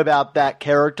everything about that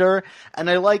character, and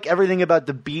I like everything about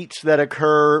the beats that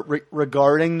occur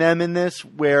regarding them in this,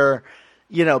 where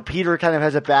Peter kind of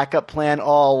has a backup plan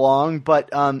all along, but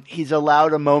he's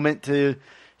allowed a moment to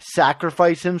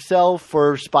sacrifice himself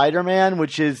for Spider-Man,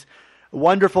 which is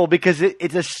wonderful because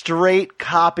it's a straight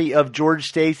copy of George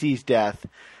Stacy's death,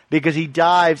 because he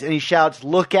dives and he shouts,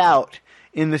 "Look out,"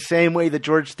 in the same way that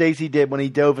George Stacy did when he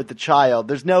dove at the child.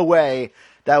 There's no way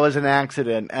that was an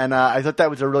accident, and I thought that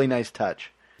was a really nice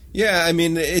touch. Yeah, I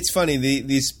mean, it's funny.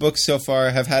 These books so far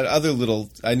have had other little...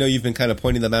 I know you've been kind of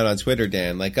pointing them out on Twitter,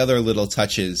 Dan, like other little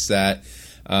touches that...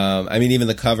 I mean, even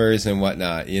the covers and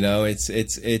whatnot, it's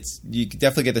you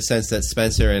definitely get the sense that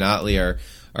Spencer and Otley are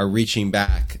reaching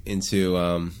back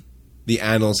into the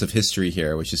annals of history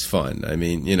here, which is fun.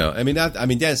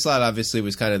 Dan Slott obviously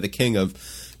was kind of the king of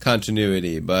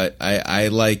continuity, but I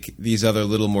like these other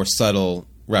little more subtle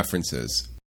references.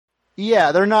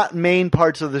 Yeah, they're not main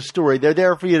parts of the story. They're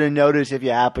there for you to notice if you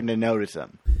happen to notice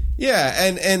them. Yeah,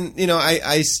 and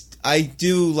I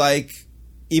do like,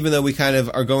 even though we kind of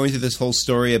are going through this whole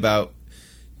story about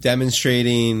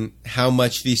demonstrating how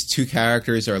much these two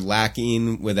characters are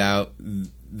lacking without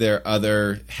their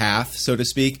other half, so to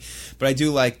speak, but I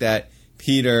do like that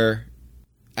Peter,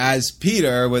 as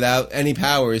Peter, without any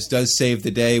powers, does save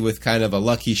the day with kind of a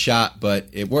lucky shot, but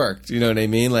it worked. You know what I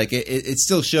mean? Like, it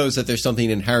still shows that there's something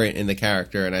inherent in the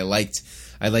character, and I liked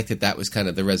that was kind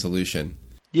of the resolution.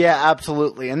 Yeah,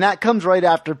 absolutely. And that comes right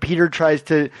after Peter tries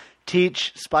to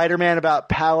teach Spider-Man about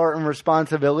power and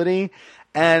responsibility.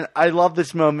 And I love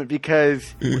this moment because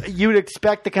you would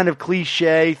expect the kind of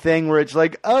cliche thing where it's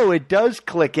like, oh, it does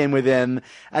click in with him,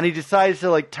 and he decides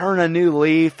to like turn a new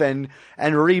leaf and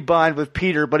rebond with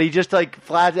Peter, but he just like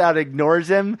flat out ignores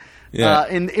him. Yeah.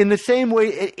 In the same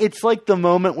way, it's like the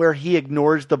moment where he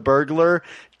ignores the burglar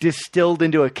distilled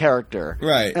into a character.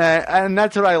 Right. And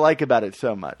that's what I like about it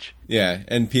so much. Yeah,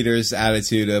 and Peter's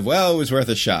attitude of, well, it was worth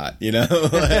a shot,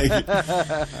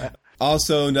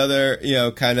 Also, another,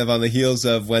 kind of on the heels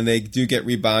of when they do get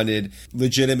rebonded,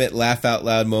 legitimate laugh out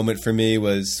loud moment for me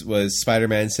was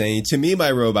Spider-Man saying, "To me,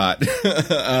 my robot."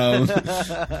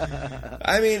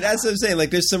 I mean, that's what I'm saying.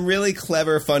 Like, there's some really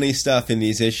clever, funny stuff in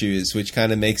these issues, which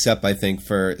kind of makes up, I think,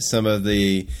 for some of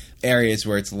the areas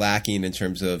where it's lacking in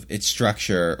terms of its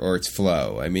structure or its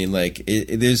flow. I mean, like,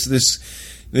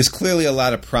 there's clearly a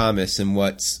lot of promise in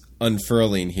what's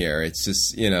unfurling here. It's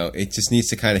just, it just needs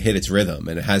to kind of hit its rhythm,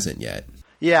 and it hasn't yet.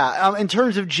 Yeah, in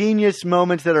terms of genius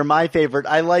moments that are my favorite,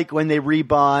 I like when they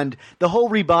rebond. The whole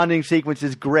rebonding sequence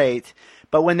is great,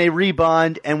 but when they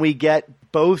rebond and we get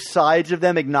both sides of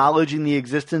them acknowledging the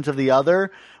existence of the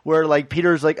other, where like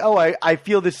Peter's like, oh, I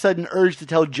feel this sudden urge to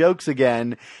tell jokes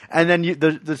again, and then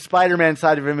the Spider-Man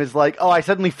side of him is like, oh, I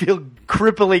suddenly feel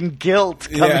crippling guilt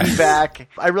coming back.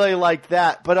 I really liked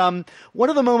that. But one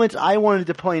of the moments I wanted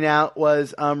to point out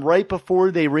was right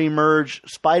before they remerge,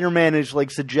 Spider-Man is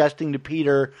like suggesting to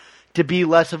Peter to be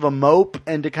less of a mope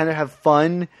and to kind of have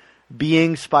fun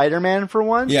being Spider-Man for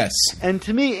once. Yes. And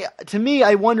to me,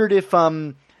 I wondered if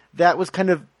that was kind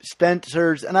of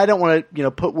Spencer's, and I don't want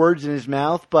to, put words in his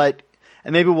mouth, and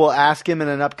maybe we'll ask him in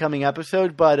an upcoming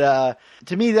episode, but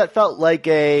to me that felt like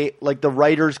the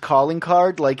writer's calling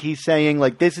card. Like, he's saying,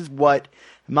 like, this is what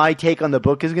my take on the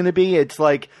book is going to be. It's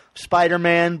like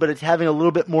Spider-Man, but it's having a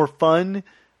little bit more fun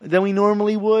than we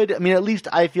normally would. I mean, at least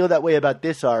I feel that way about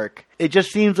this arc. It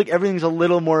just seems like everything's a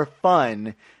little more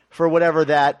fun, for whatever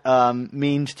that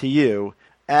means to you.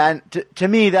 And to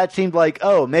me, that seemed like,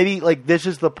 oh, maybe like this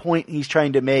is the point he's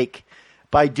trying to make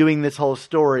by doing this whole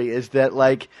story, is that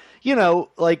like,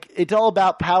 like it's all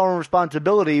about power and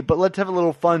responsibility, but let's have a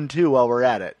little fun too while we're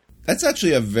at it. That's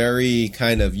actually a very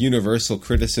kind of universal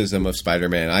criticism of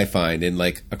Spider-Man, I find, in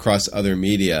like across other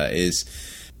media, is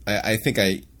I think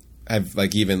I've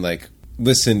like even like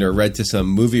listened or read to some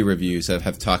movie reviews that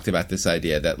have talked about this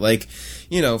idea that, like,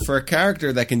 for a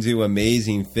character that can do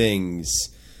amazing things,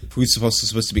 who's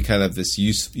supposed to be kind of this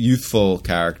youthful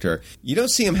character, you don't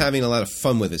see him having a lot of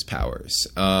fun with his powers.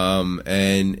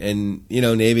 And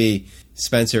maybe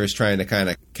Spencer is trying to kind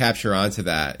of capture onto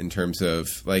that in terms of,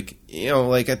 like,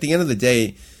 like at the end of the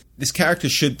day, this character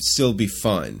should still be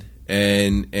fun.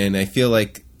 And I feel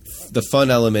like the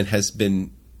fun element has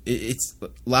been it's a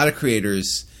lot of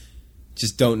creators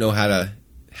just don't know how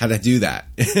to do that.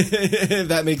 If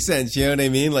that makes sense, you know what I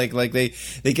mean? Like they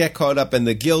get caught up in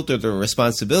the guilt or the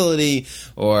responsibility,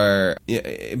 or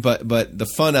but the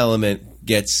fun element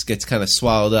gets kind of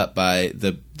swallowed up by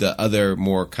the other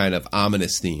more kind of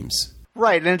ominous themes.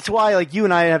 Right, and it's why, like you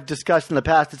and I have discussed in the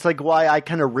past, it's like why I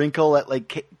kind of wrinkle at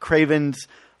like Craven's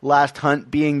Last Hunt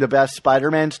being the best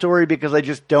Spider-Man story, because I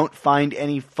just don't find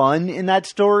any fun in that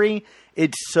story.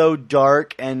 It's so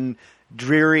dark and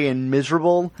dreary and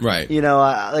miserable. Right. You know,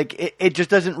 like it just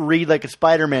doesn't read like a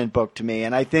Spider-Man book to me.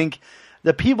 And I think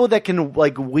the people that can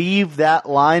like weave that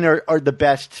line are the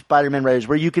best Spider-Man writers,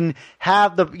 where you can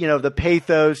have the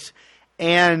pathos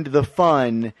and the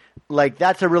fun. Like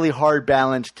that's a really hard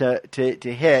balance to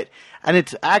hit. And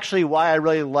it's actually why I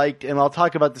really liked, and I'll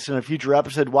talk about this in a future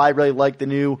episode, why I really like the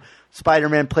new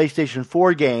Spider-Man PlayStation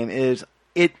 4 game, is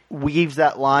it weaves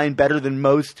that line better than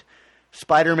most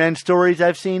Spider-Man stories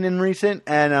I've seen in recent.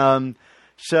 And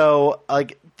so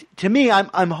like to me,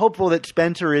 I'm hopeful that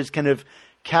Spencer is kind of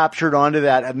captured onto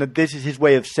that, and that this is his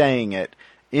way of saying it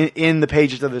in the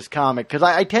pages of this comic. Because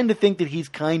I tend to think that he's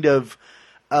kind of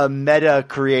a meta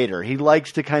creator. He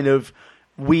likes to kind of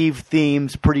weave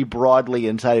themes pretty broadly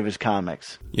inside of his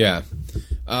comics. Yeah.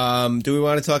 Do we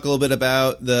want to talk a little bit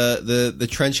about the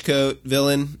trench coat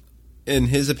villain in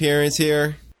his appearance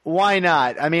here? Why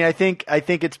not? I mean, I think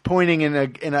it's pointing in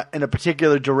a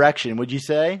particular direction. Would you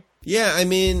say? Yeah, I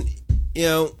mean, you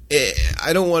know,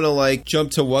 I don't want to like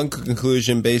jump to one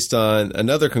conclusion based on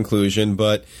another conclusion,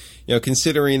 but you know,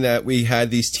 considering that we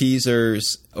had these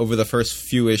teasers over the first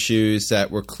few issues that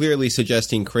were clearly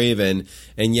suggesting Kraven,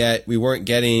 and yet we weren't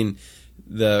getting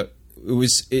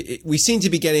we seemed to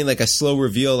be getting like a slow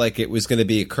reveal, like it was going to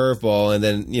be a curveball, and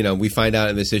then, you know, we find out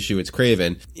in this issue it's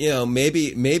Kraven. You know, maybe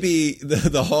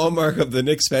the hallmark of the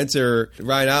Nick Spencer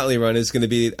Ryan Otley run is going to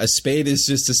be a spade is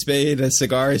just a spade, a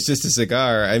cigar is just a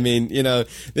cigar. I mean, you know,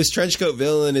 this trenchcoat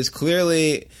villain is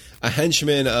clearly a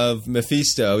henchman of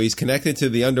Mephisto. He's connected to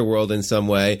the underworld in some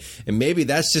way, and maybe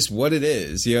that's just what it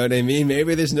is. You know what I mean?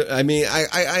 Maybe there's no. I mean,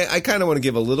 I kind of want to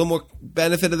give a little more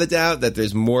benefit of the doubt that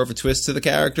there's more of a twist to the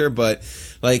character, but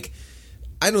like,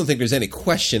 I don't think there's any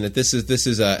question that this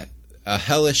is a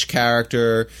hellish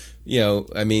character. You know,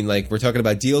 I mean, like, we're talking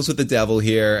about deals with the devil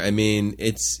here. I mean,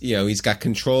 it's, you know, he's got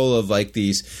control of like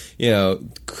these, you know,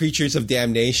 creatures of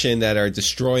damnation that are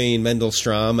destroying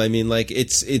Mendelstrom. I mean, like,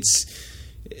 it's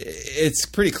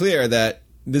pretty clear that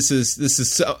this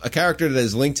is a character that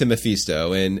is linked to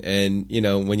Mephisto, and you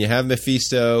know, when you have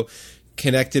Mephisto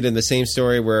connected in the same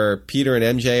story where Peter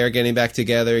and MJ are getting back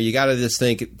together, you got to just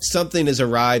think something is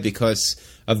awry because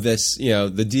of this, you know,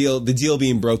 the deal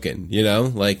being broken, you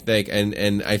know, like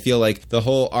and I feel like the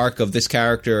whole arc of this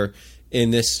character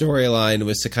in this storyline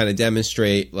was to kind of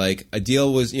demonstrate like a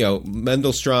deal was, you know,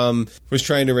 Mendelstrom was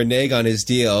trying to renege on his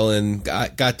deal and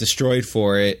got destroyed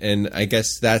for it. And I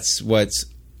guess that's what's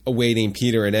awaiting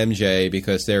Peter and MJ,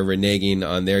 because they're reneging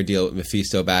on their deal with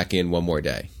Mephisto back in One More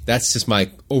Day. That's just my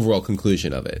overall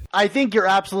conclusion of it. I think you're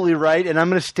absolutely right. And I'm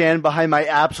going to stand behind my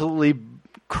absolutely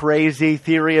crazy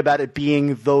theory about it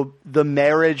being the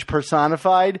marriage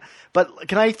personified. But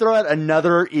can I throw out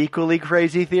another equally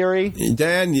crazy theory?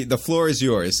 Dan, the floor is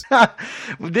yours.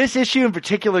 This issue in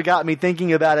particular got me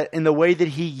thinking about it in the way that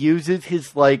he uses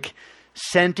his like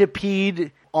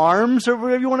centipede arms, or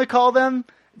whatever you want to call them.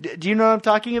 Do you know what I'm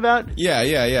talking about?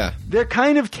 Yeah. They're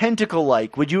kind of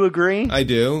tentacle-like. Would you agree? I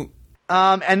do.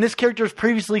 And this character has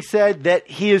previously said that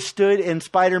he has stood in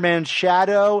Spider-Man's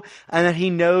shadow and that he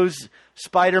knows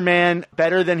Spider-Man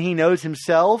better than he knows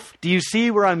himself. Do you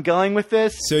see where I'm going with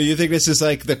this? So you think this is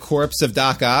like the corpse of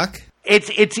Doc Ock?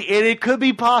 It could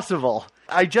be possible.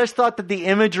 I just thought that the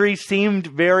imagery seemed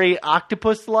very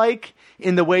octopus-like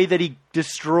in the way that he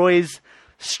destroys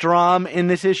Strom in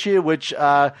this issue, which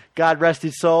God rest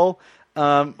his soul,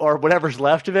 or whatever's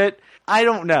left of it. I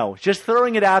don't know. Just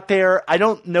throwing it out there. I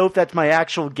don't know if that's my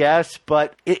actual guess,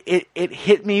 but it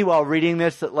hit me while reading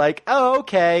this that like, oh,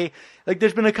 okay. Like,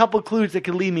 there's been a couple clues that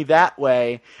could lead me that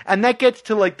way. And that gets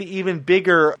to, like, the even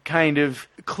bigger kind of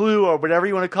clue, or whatever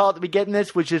you want to call it, that we get in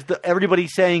this, which is everybody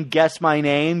saying, guess my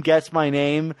name, guess my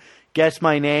name, guess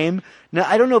my name. Now,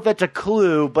 I don't know if that's a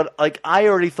clue, but, like, I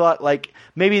already thought, like,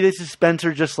 maybe this is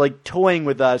Spencer just, like, toying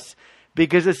with us,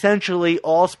 because essentially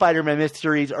all Spider-Man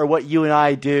mysteries are what you and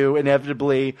I do,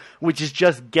 inevitably, which is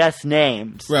just guess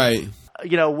names. Right.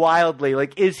 You know, wildly.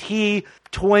 Like, is he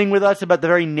toying with us about the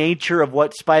very nature of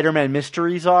what Spider-Man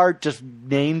mysteries are? Just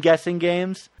name-guessing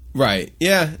games? Right.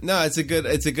 Yeah. No, it's a good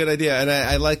idea. And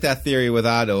I like that theory with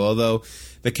Otto, although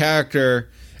the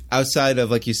character, outside of,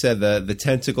 like you said, the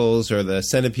tentacles or the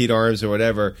centipede arms or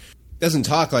whatever, doesn't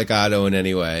talk like Otto in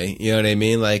any way. You know what I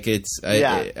mean? Like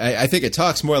I think it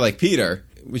talks more like Peter,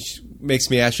 which makes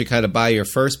me actually kind of buy your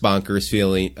first bonkers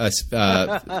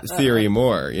theory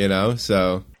more, you know?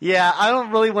 So yeah, I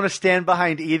don't really want to stand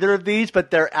behind either of these,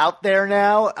 but they're out there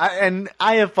now, and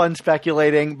I have fun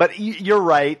speculating. But you're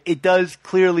right; it does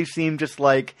clearly seem just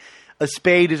like a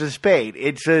spade is a spade.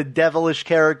 It's a devilish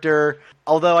character.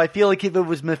 Although I feel like if it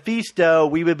was Mephisto,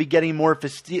 we would be getting more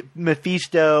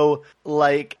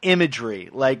Mephisto-like imagery.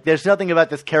 Like, there's nothing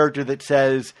about this character that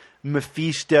says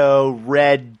Mephisto,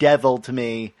 red devil to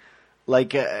me.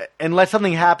 Like, unless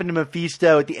something happened to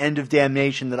Mephisto at the end of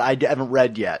Damnation that I haven't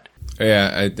read yet.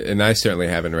 Yeah, and I certainly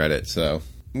haven't read it, so.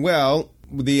 Well,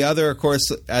 the other, of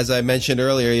course, as I mentioned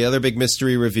earlier, the other big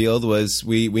mystery revealed was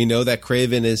we know that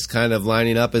Kraven is kind of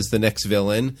lining up as the next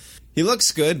villain. He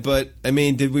looks good, but, I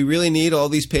mean, did we really need all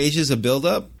these pages of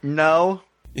build-up? No.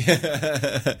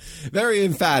 Very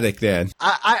emphatic, Dan.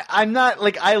 I'm not,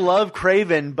 like, I love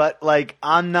Kraven, but, like,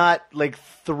 I'm not, like,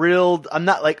 thrilled. I'm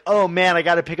not like, oh, man, I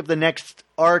got to pick up the next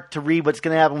arc to read what's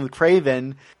going to happen with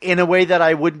Kraven in a way that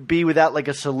I wouldn't be without, like,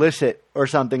 a solicit or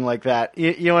something like that.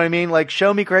 You know what I mean? Like,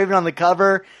 show me Kraven on the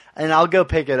cover, and I'll go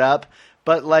pick it up.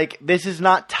 But, like, this is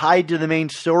not tied to the main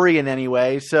story in any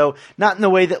way. So, not in the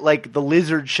way that, like, the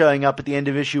Lizard showing up at the end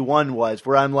of issue 1 was,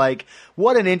 where I'm like,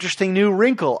 what an interesting new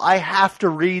wrinkle. I have to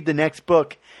read the next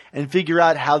book and figure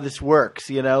out how this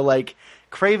works, you know? Like,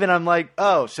 Kraven, I'm like,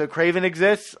 oh, so Kraven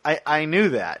exists? I knew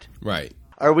that. Right.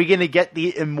 Are we going to get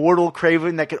the immortal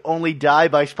Kraven that could only die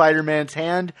by Spider-Man's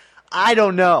hand? I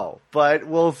don't know, but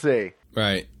we'll see.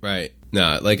 Right.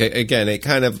 No, like, again, it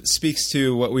kind of speaks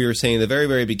to what we were saying at the very,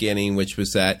 very beginning, which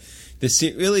was that this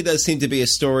really does seem to be a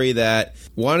story that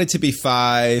wanted to be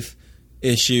 5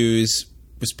 issues,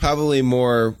 was probably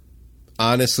more,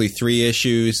 honestly, 3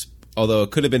 issues, although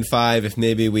it could have been 5 if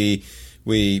maybe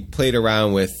we played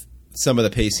around with some of the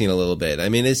pacing a little bit. I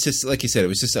mean, it's just, like you said, it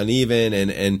was just uneven,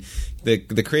 and the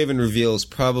Kraven reveal is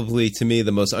probably, to me,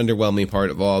 the most underwhelming part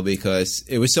of all, because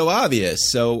it was so obvious.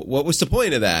 So what was the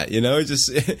point of that? You know, just,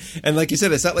 and like you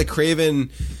said, it's not like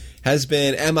Kraven has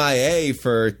been MIA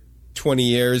for 20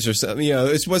 years or something. You know,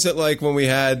 it wasn't like when we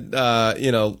had,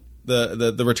 you know,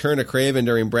 the return of Kraven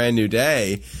during Brand New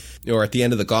Day, or at the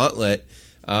end of the Gauntlet.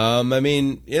 I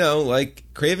mean, you know, like,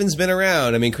 Kraven's been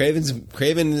around. I mean,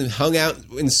 Kraven hung out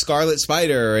in Scarlet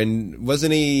Spider, and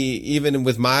wasn't he even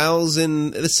with Miles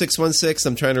in the 616?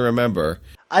 I'm trying to remember.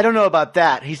 I don't know about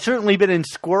that. He's certainly been in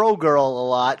Squirrel Girl a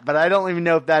lot, but I don't even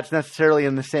know if that's necessarily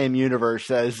in the same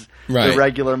universe as the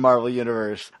regular Marvel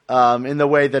universe, in the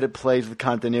way that it plays with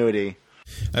continuity.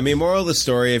 I mean, moral of the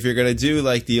story, if you're going to do,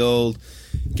 like, the old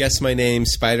guess my name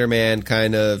Spider-Man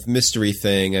kind of mystery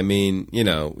thing, I mean, you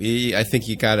know, I think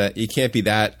you can't be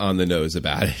that on the nose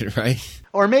about it, right?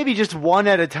 Or maybe just one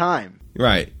at a time.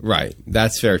 Right.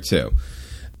 That's fair too.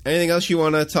 Anything else you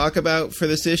want to talk about for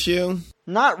this issue?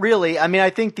 Not really. I mean, I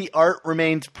think the art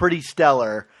remains pretty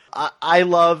stellar. I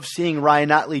love seeing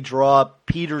Ryan Ottley draw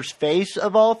Peter's face,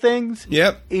 of all things.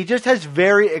 Yep. He just has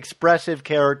very expressive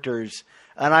characters.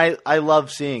 And I love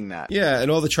seeing that. Yeah,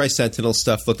 and all the Tri-Sentinel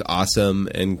stuff looked awesome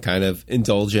and kind of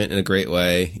indulgent in a great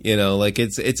way. You know, like,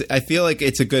 it's. I feel like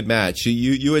it's a good match.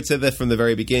 You had said that from the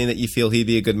very beginning, that you feel he'd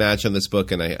be a good match on this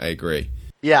book, and I agree.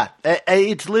 Yeah,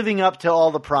 it's living up to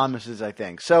all the promises, I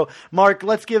think. So, Mark,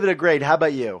 let's give it a grade. How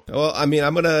about you? Well, I mean,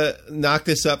 I'm going to knock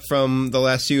this up from the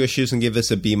last few issues and give this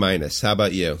a B-. How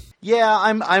about you? Yeah,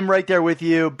 I'm right there with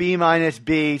you. B-,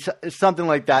 B, something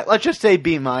like that. Let's just say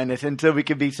B- until we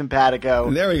can be simpatico.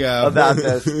 There we go. About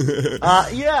this.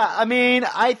 Yeah, I mean,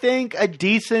 I think a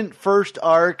decent first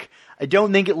arc. I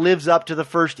don't think it lives up to the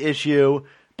first issue.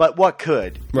 But what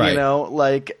could? Right. You know,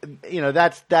 like, you know,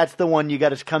 that's the one you got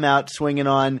to come out swinging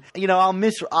on. You know, I'll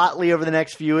miss Ottley over the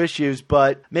next few issues,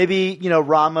 but maybe, you know,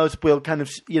 Ramos will kind of,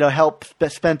 you know, help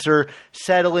Spencer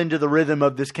settle into the rhythm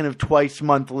of this kind of twice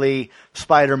monthly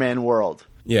Spider-Man world.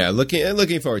 Yeah,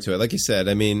 looking forward to it. Like you said,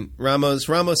 I mean, Ramos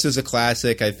is a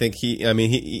classic. I think he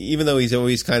even though he's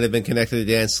always kind of been connected to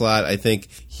Dan Slott, I think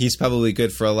he's probably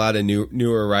good for a lot of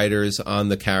newer writers on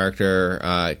the character,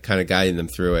 kind of guiding them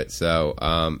through it. So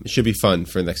it should be fun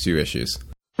for the next few issues.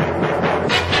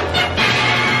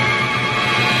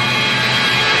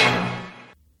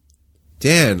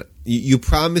 Dan, you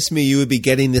promised me you would be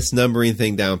getting this numbering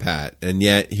thing down pat, and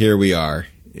yet here we are,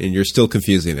 and you're still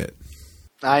confusing it.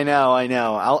 I know.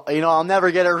 I'll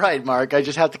never get it right, Mark. I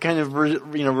just have to kind of,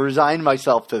 resign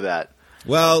myself to that.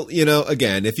 Well, you know,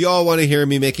 again, if you all want to hear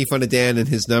me making fun of Dan and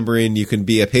his numbering, you can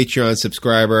be a Patreon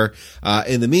subscriber.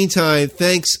 In the meantime,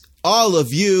 thanks all of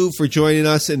you for joining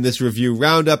us in this review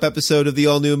roundup episode of the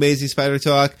all-new Amazing Spider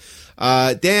Talk.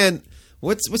 Dan,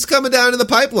 What's coming down in the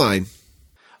pipeline?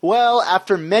 Well,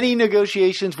 after many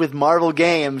negotiations with Marvel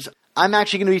Games, I'm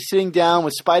actually going to be sitting down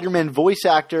with Spider-Man voice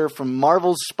actor from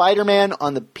Marvel's Spider-Man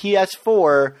on the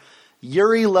PS4,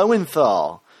 Yuri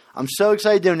Lowenthal. I'm so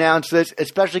excited to announce this,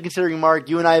 especially considering, Mark,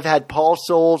 you and I have had Paul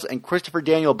Soles and Christopher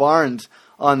Daniel Barnes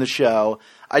on the show.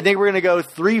 I think we're going to go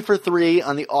 3 for 3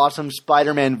 on the awesome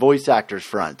Spider-Man voice actors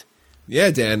front.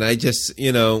 Yeah, Dan, I just,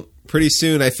 pretty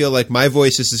soon I feel like my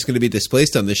voice is just going to be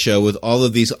displaced on the show with all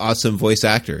of these awesome voice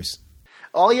actors.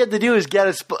 All you have to do is get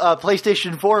a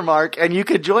PlayStation 4, Mark, and you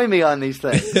could join me on these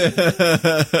things.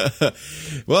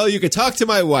 Well, you could talk to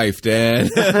my wife, Dan.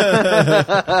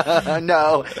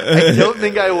 No, I don't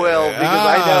think I will,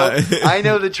 because I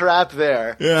know the trap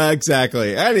there. Yeah,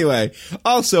 exactly. Anyway,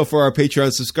 also for our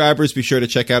Patreon subscribers, be sure to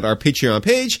check out our Patreon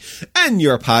page and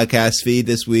your podcast feed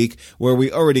this week, where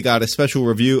we already got a special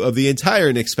review of the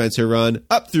entire Nick Spencer run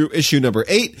up through issue number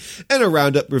 8 and a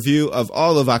roundup review of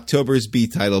all of October's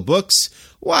B-title books.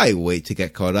 Why wait to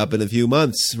get caught up in a few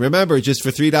months? Remember, just for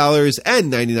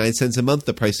 $3.99 a month,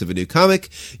 the price of a new comic,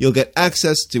 you'll get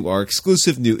access to our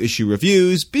exclusive new issue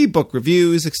reviews, B-book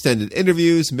reviews, extended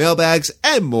interviews, mailbags,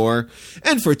 and more.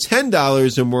 And for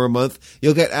 $10 or more a month,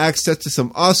 you'll get access to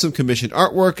some awesome commissioned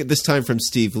artwork, this time from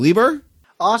Steve Lieber.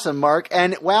 Awesome, Mark.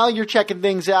 And while you're checking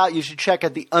things out, you should check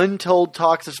out the Untold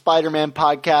Talks of Spider-Man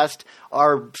podcast,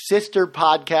 our sister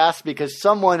podcast, because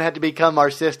someone had to become our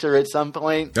sister at some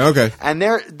point. Okay. And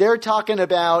they're talking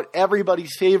about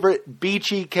everybody's favorite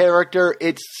beachy character.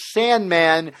 It's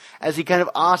Sandman, as he kind of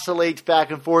oscillates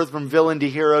back and forth from villain to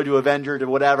hero to Avenger to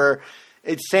whatever.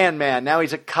 It's Sandman. Now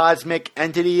he's a cosmic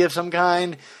entity of some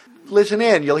kind. Listen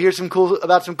in. You'll hear some cool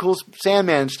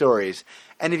Sandman stories.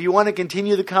 And if you want to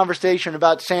continue the conversation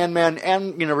about Sandman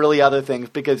and, really other things,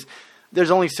 because there's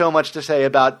only so much to say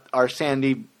about our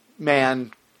Sandy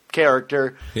Man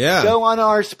character, go on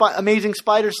our amazing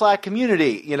Spider Slack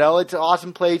community. It's an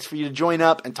awesome place for you to join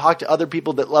up and talk to other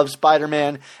people that love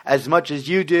Spider-Man as much as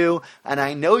you do. And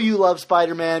I know you love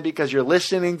Spider-Man because you're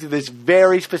listening to this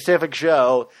very specific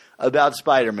show about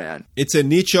Spider-Man. It's a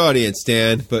niche audience,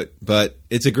 Dan, but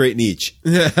it's a great niche.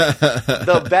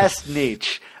 The best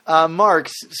niche. Mark,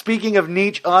 speaking of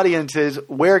niche audiences,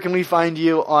 where can we find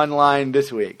you online this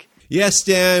week? Yes,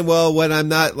 Dan. Well, when I'm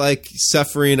not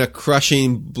suffering a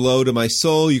crushing blow to my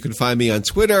soul, you can find me on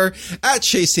Twitter at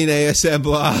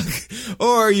ChasingASMblog,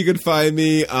 or you can find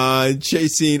me on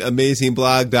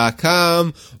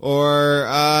ChasingAmazingBlog.com, or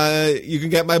you can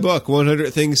get my book,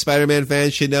 100 Things Spider-Man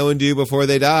Fans Should Know and Do Before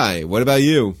They Die. What about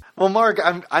you? Well, Mark,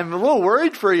 I'm a little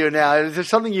worried for you now. Is there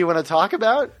something you want to talk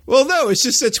about? Well, no, it's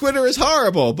just that Twitter is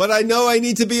horrible, but I know I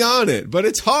need to be on it. But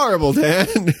it's horrible,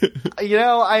 Dan.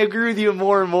 I agree with you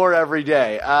more and more every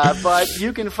day. But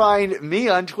you can find me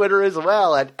on Twitter as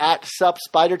well at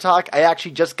 @SupSpiderTalk. I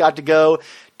actually just got to go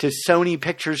to Sony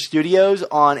Pictures Studios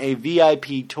on a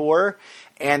VIP tour,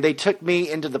 and they took me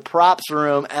into the props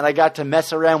room, and I got to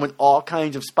mess around with all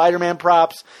kinds of Spider-Man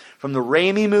props from the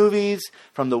Raimi movies,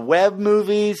 from the Webb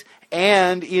movies,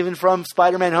 and even from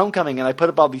Spider-Man Homecoming. And I put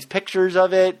up all these pictures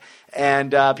of it,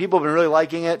 and people have been really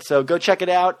liking it. So go check it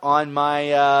out on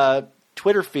my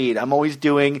Twitter feed. I'm always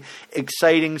doing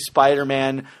exciting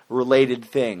Spider-Man-related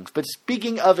things. But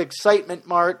speaking of excitement,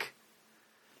 Mark,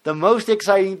 the most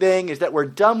exciting thing is that we're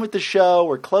done with the show.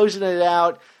 We're closing it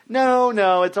out.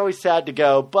 No, it's always sad to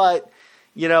go, but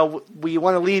we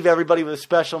want to leave everybody with a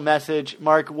special message.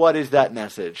 Mark, what is that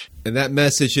message? And that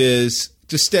message is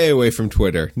to stay away from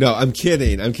Twitter. No, I'm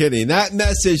kidding. That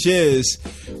message is,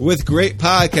 with great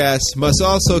podcasts must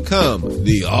also come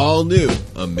the all-new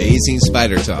Amazing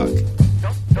Spider Talk.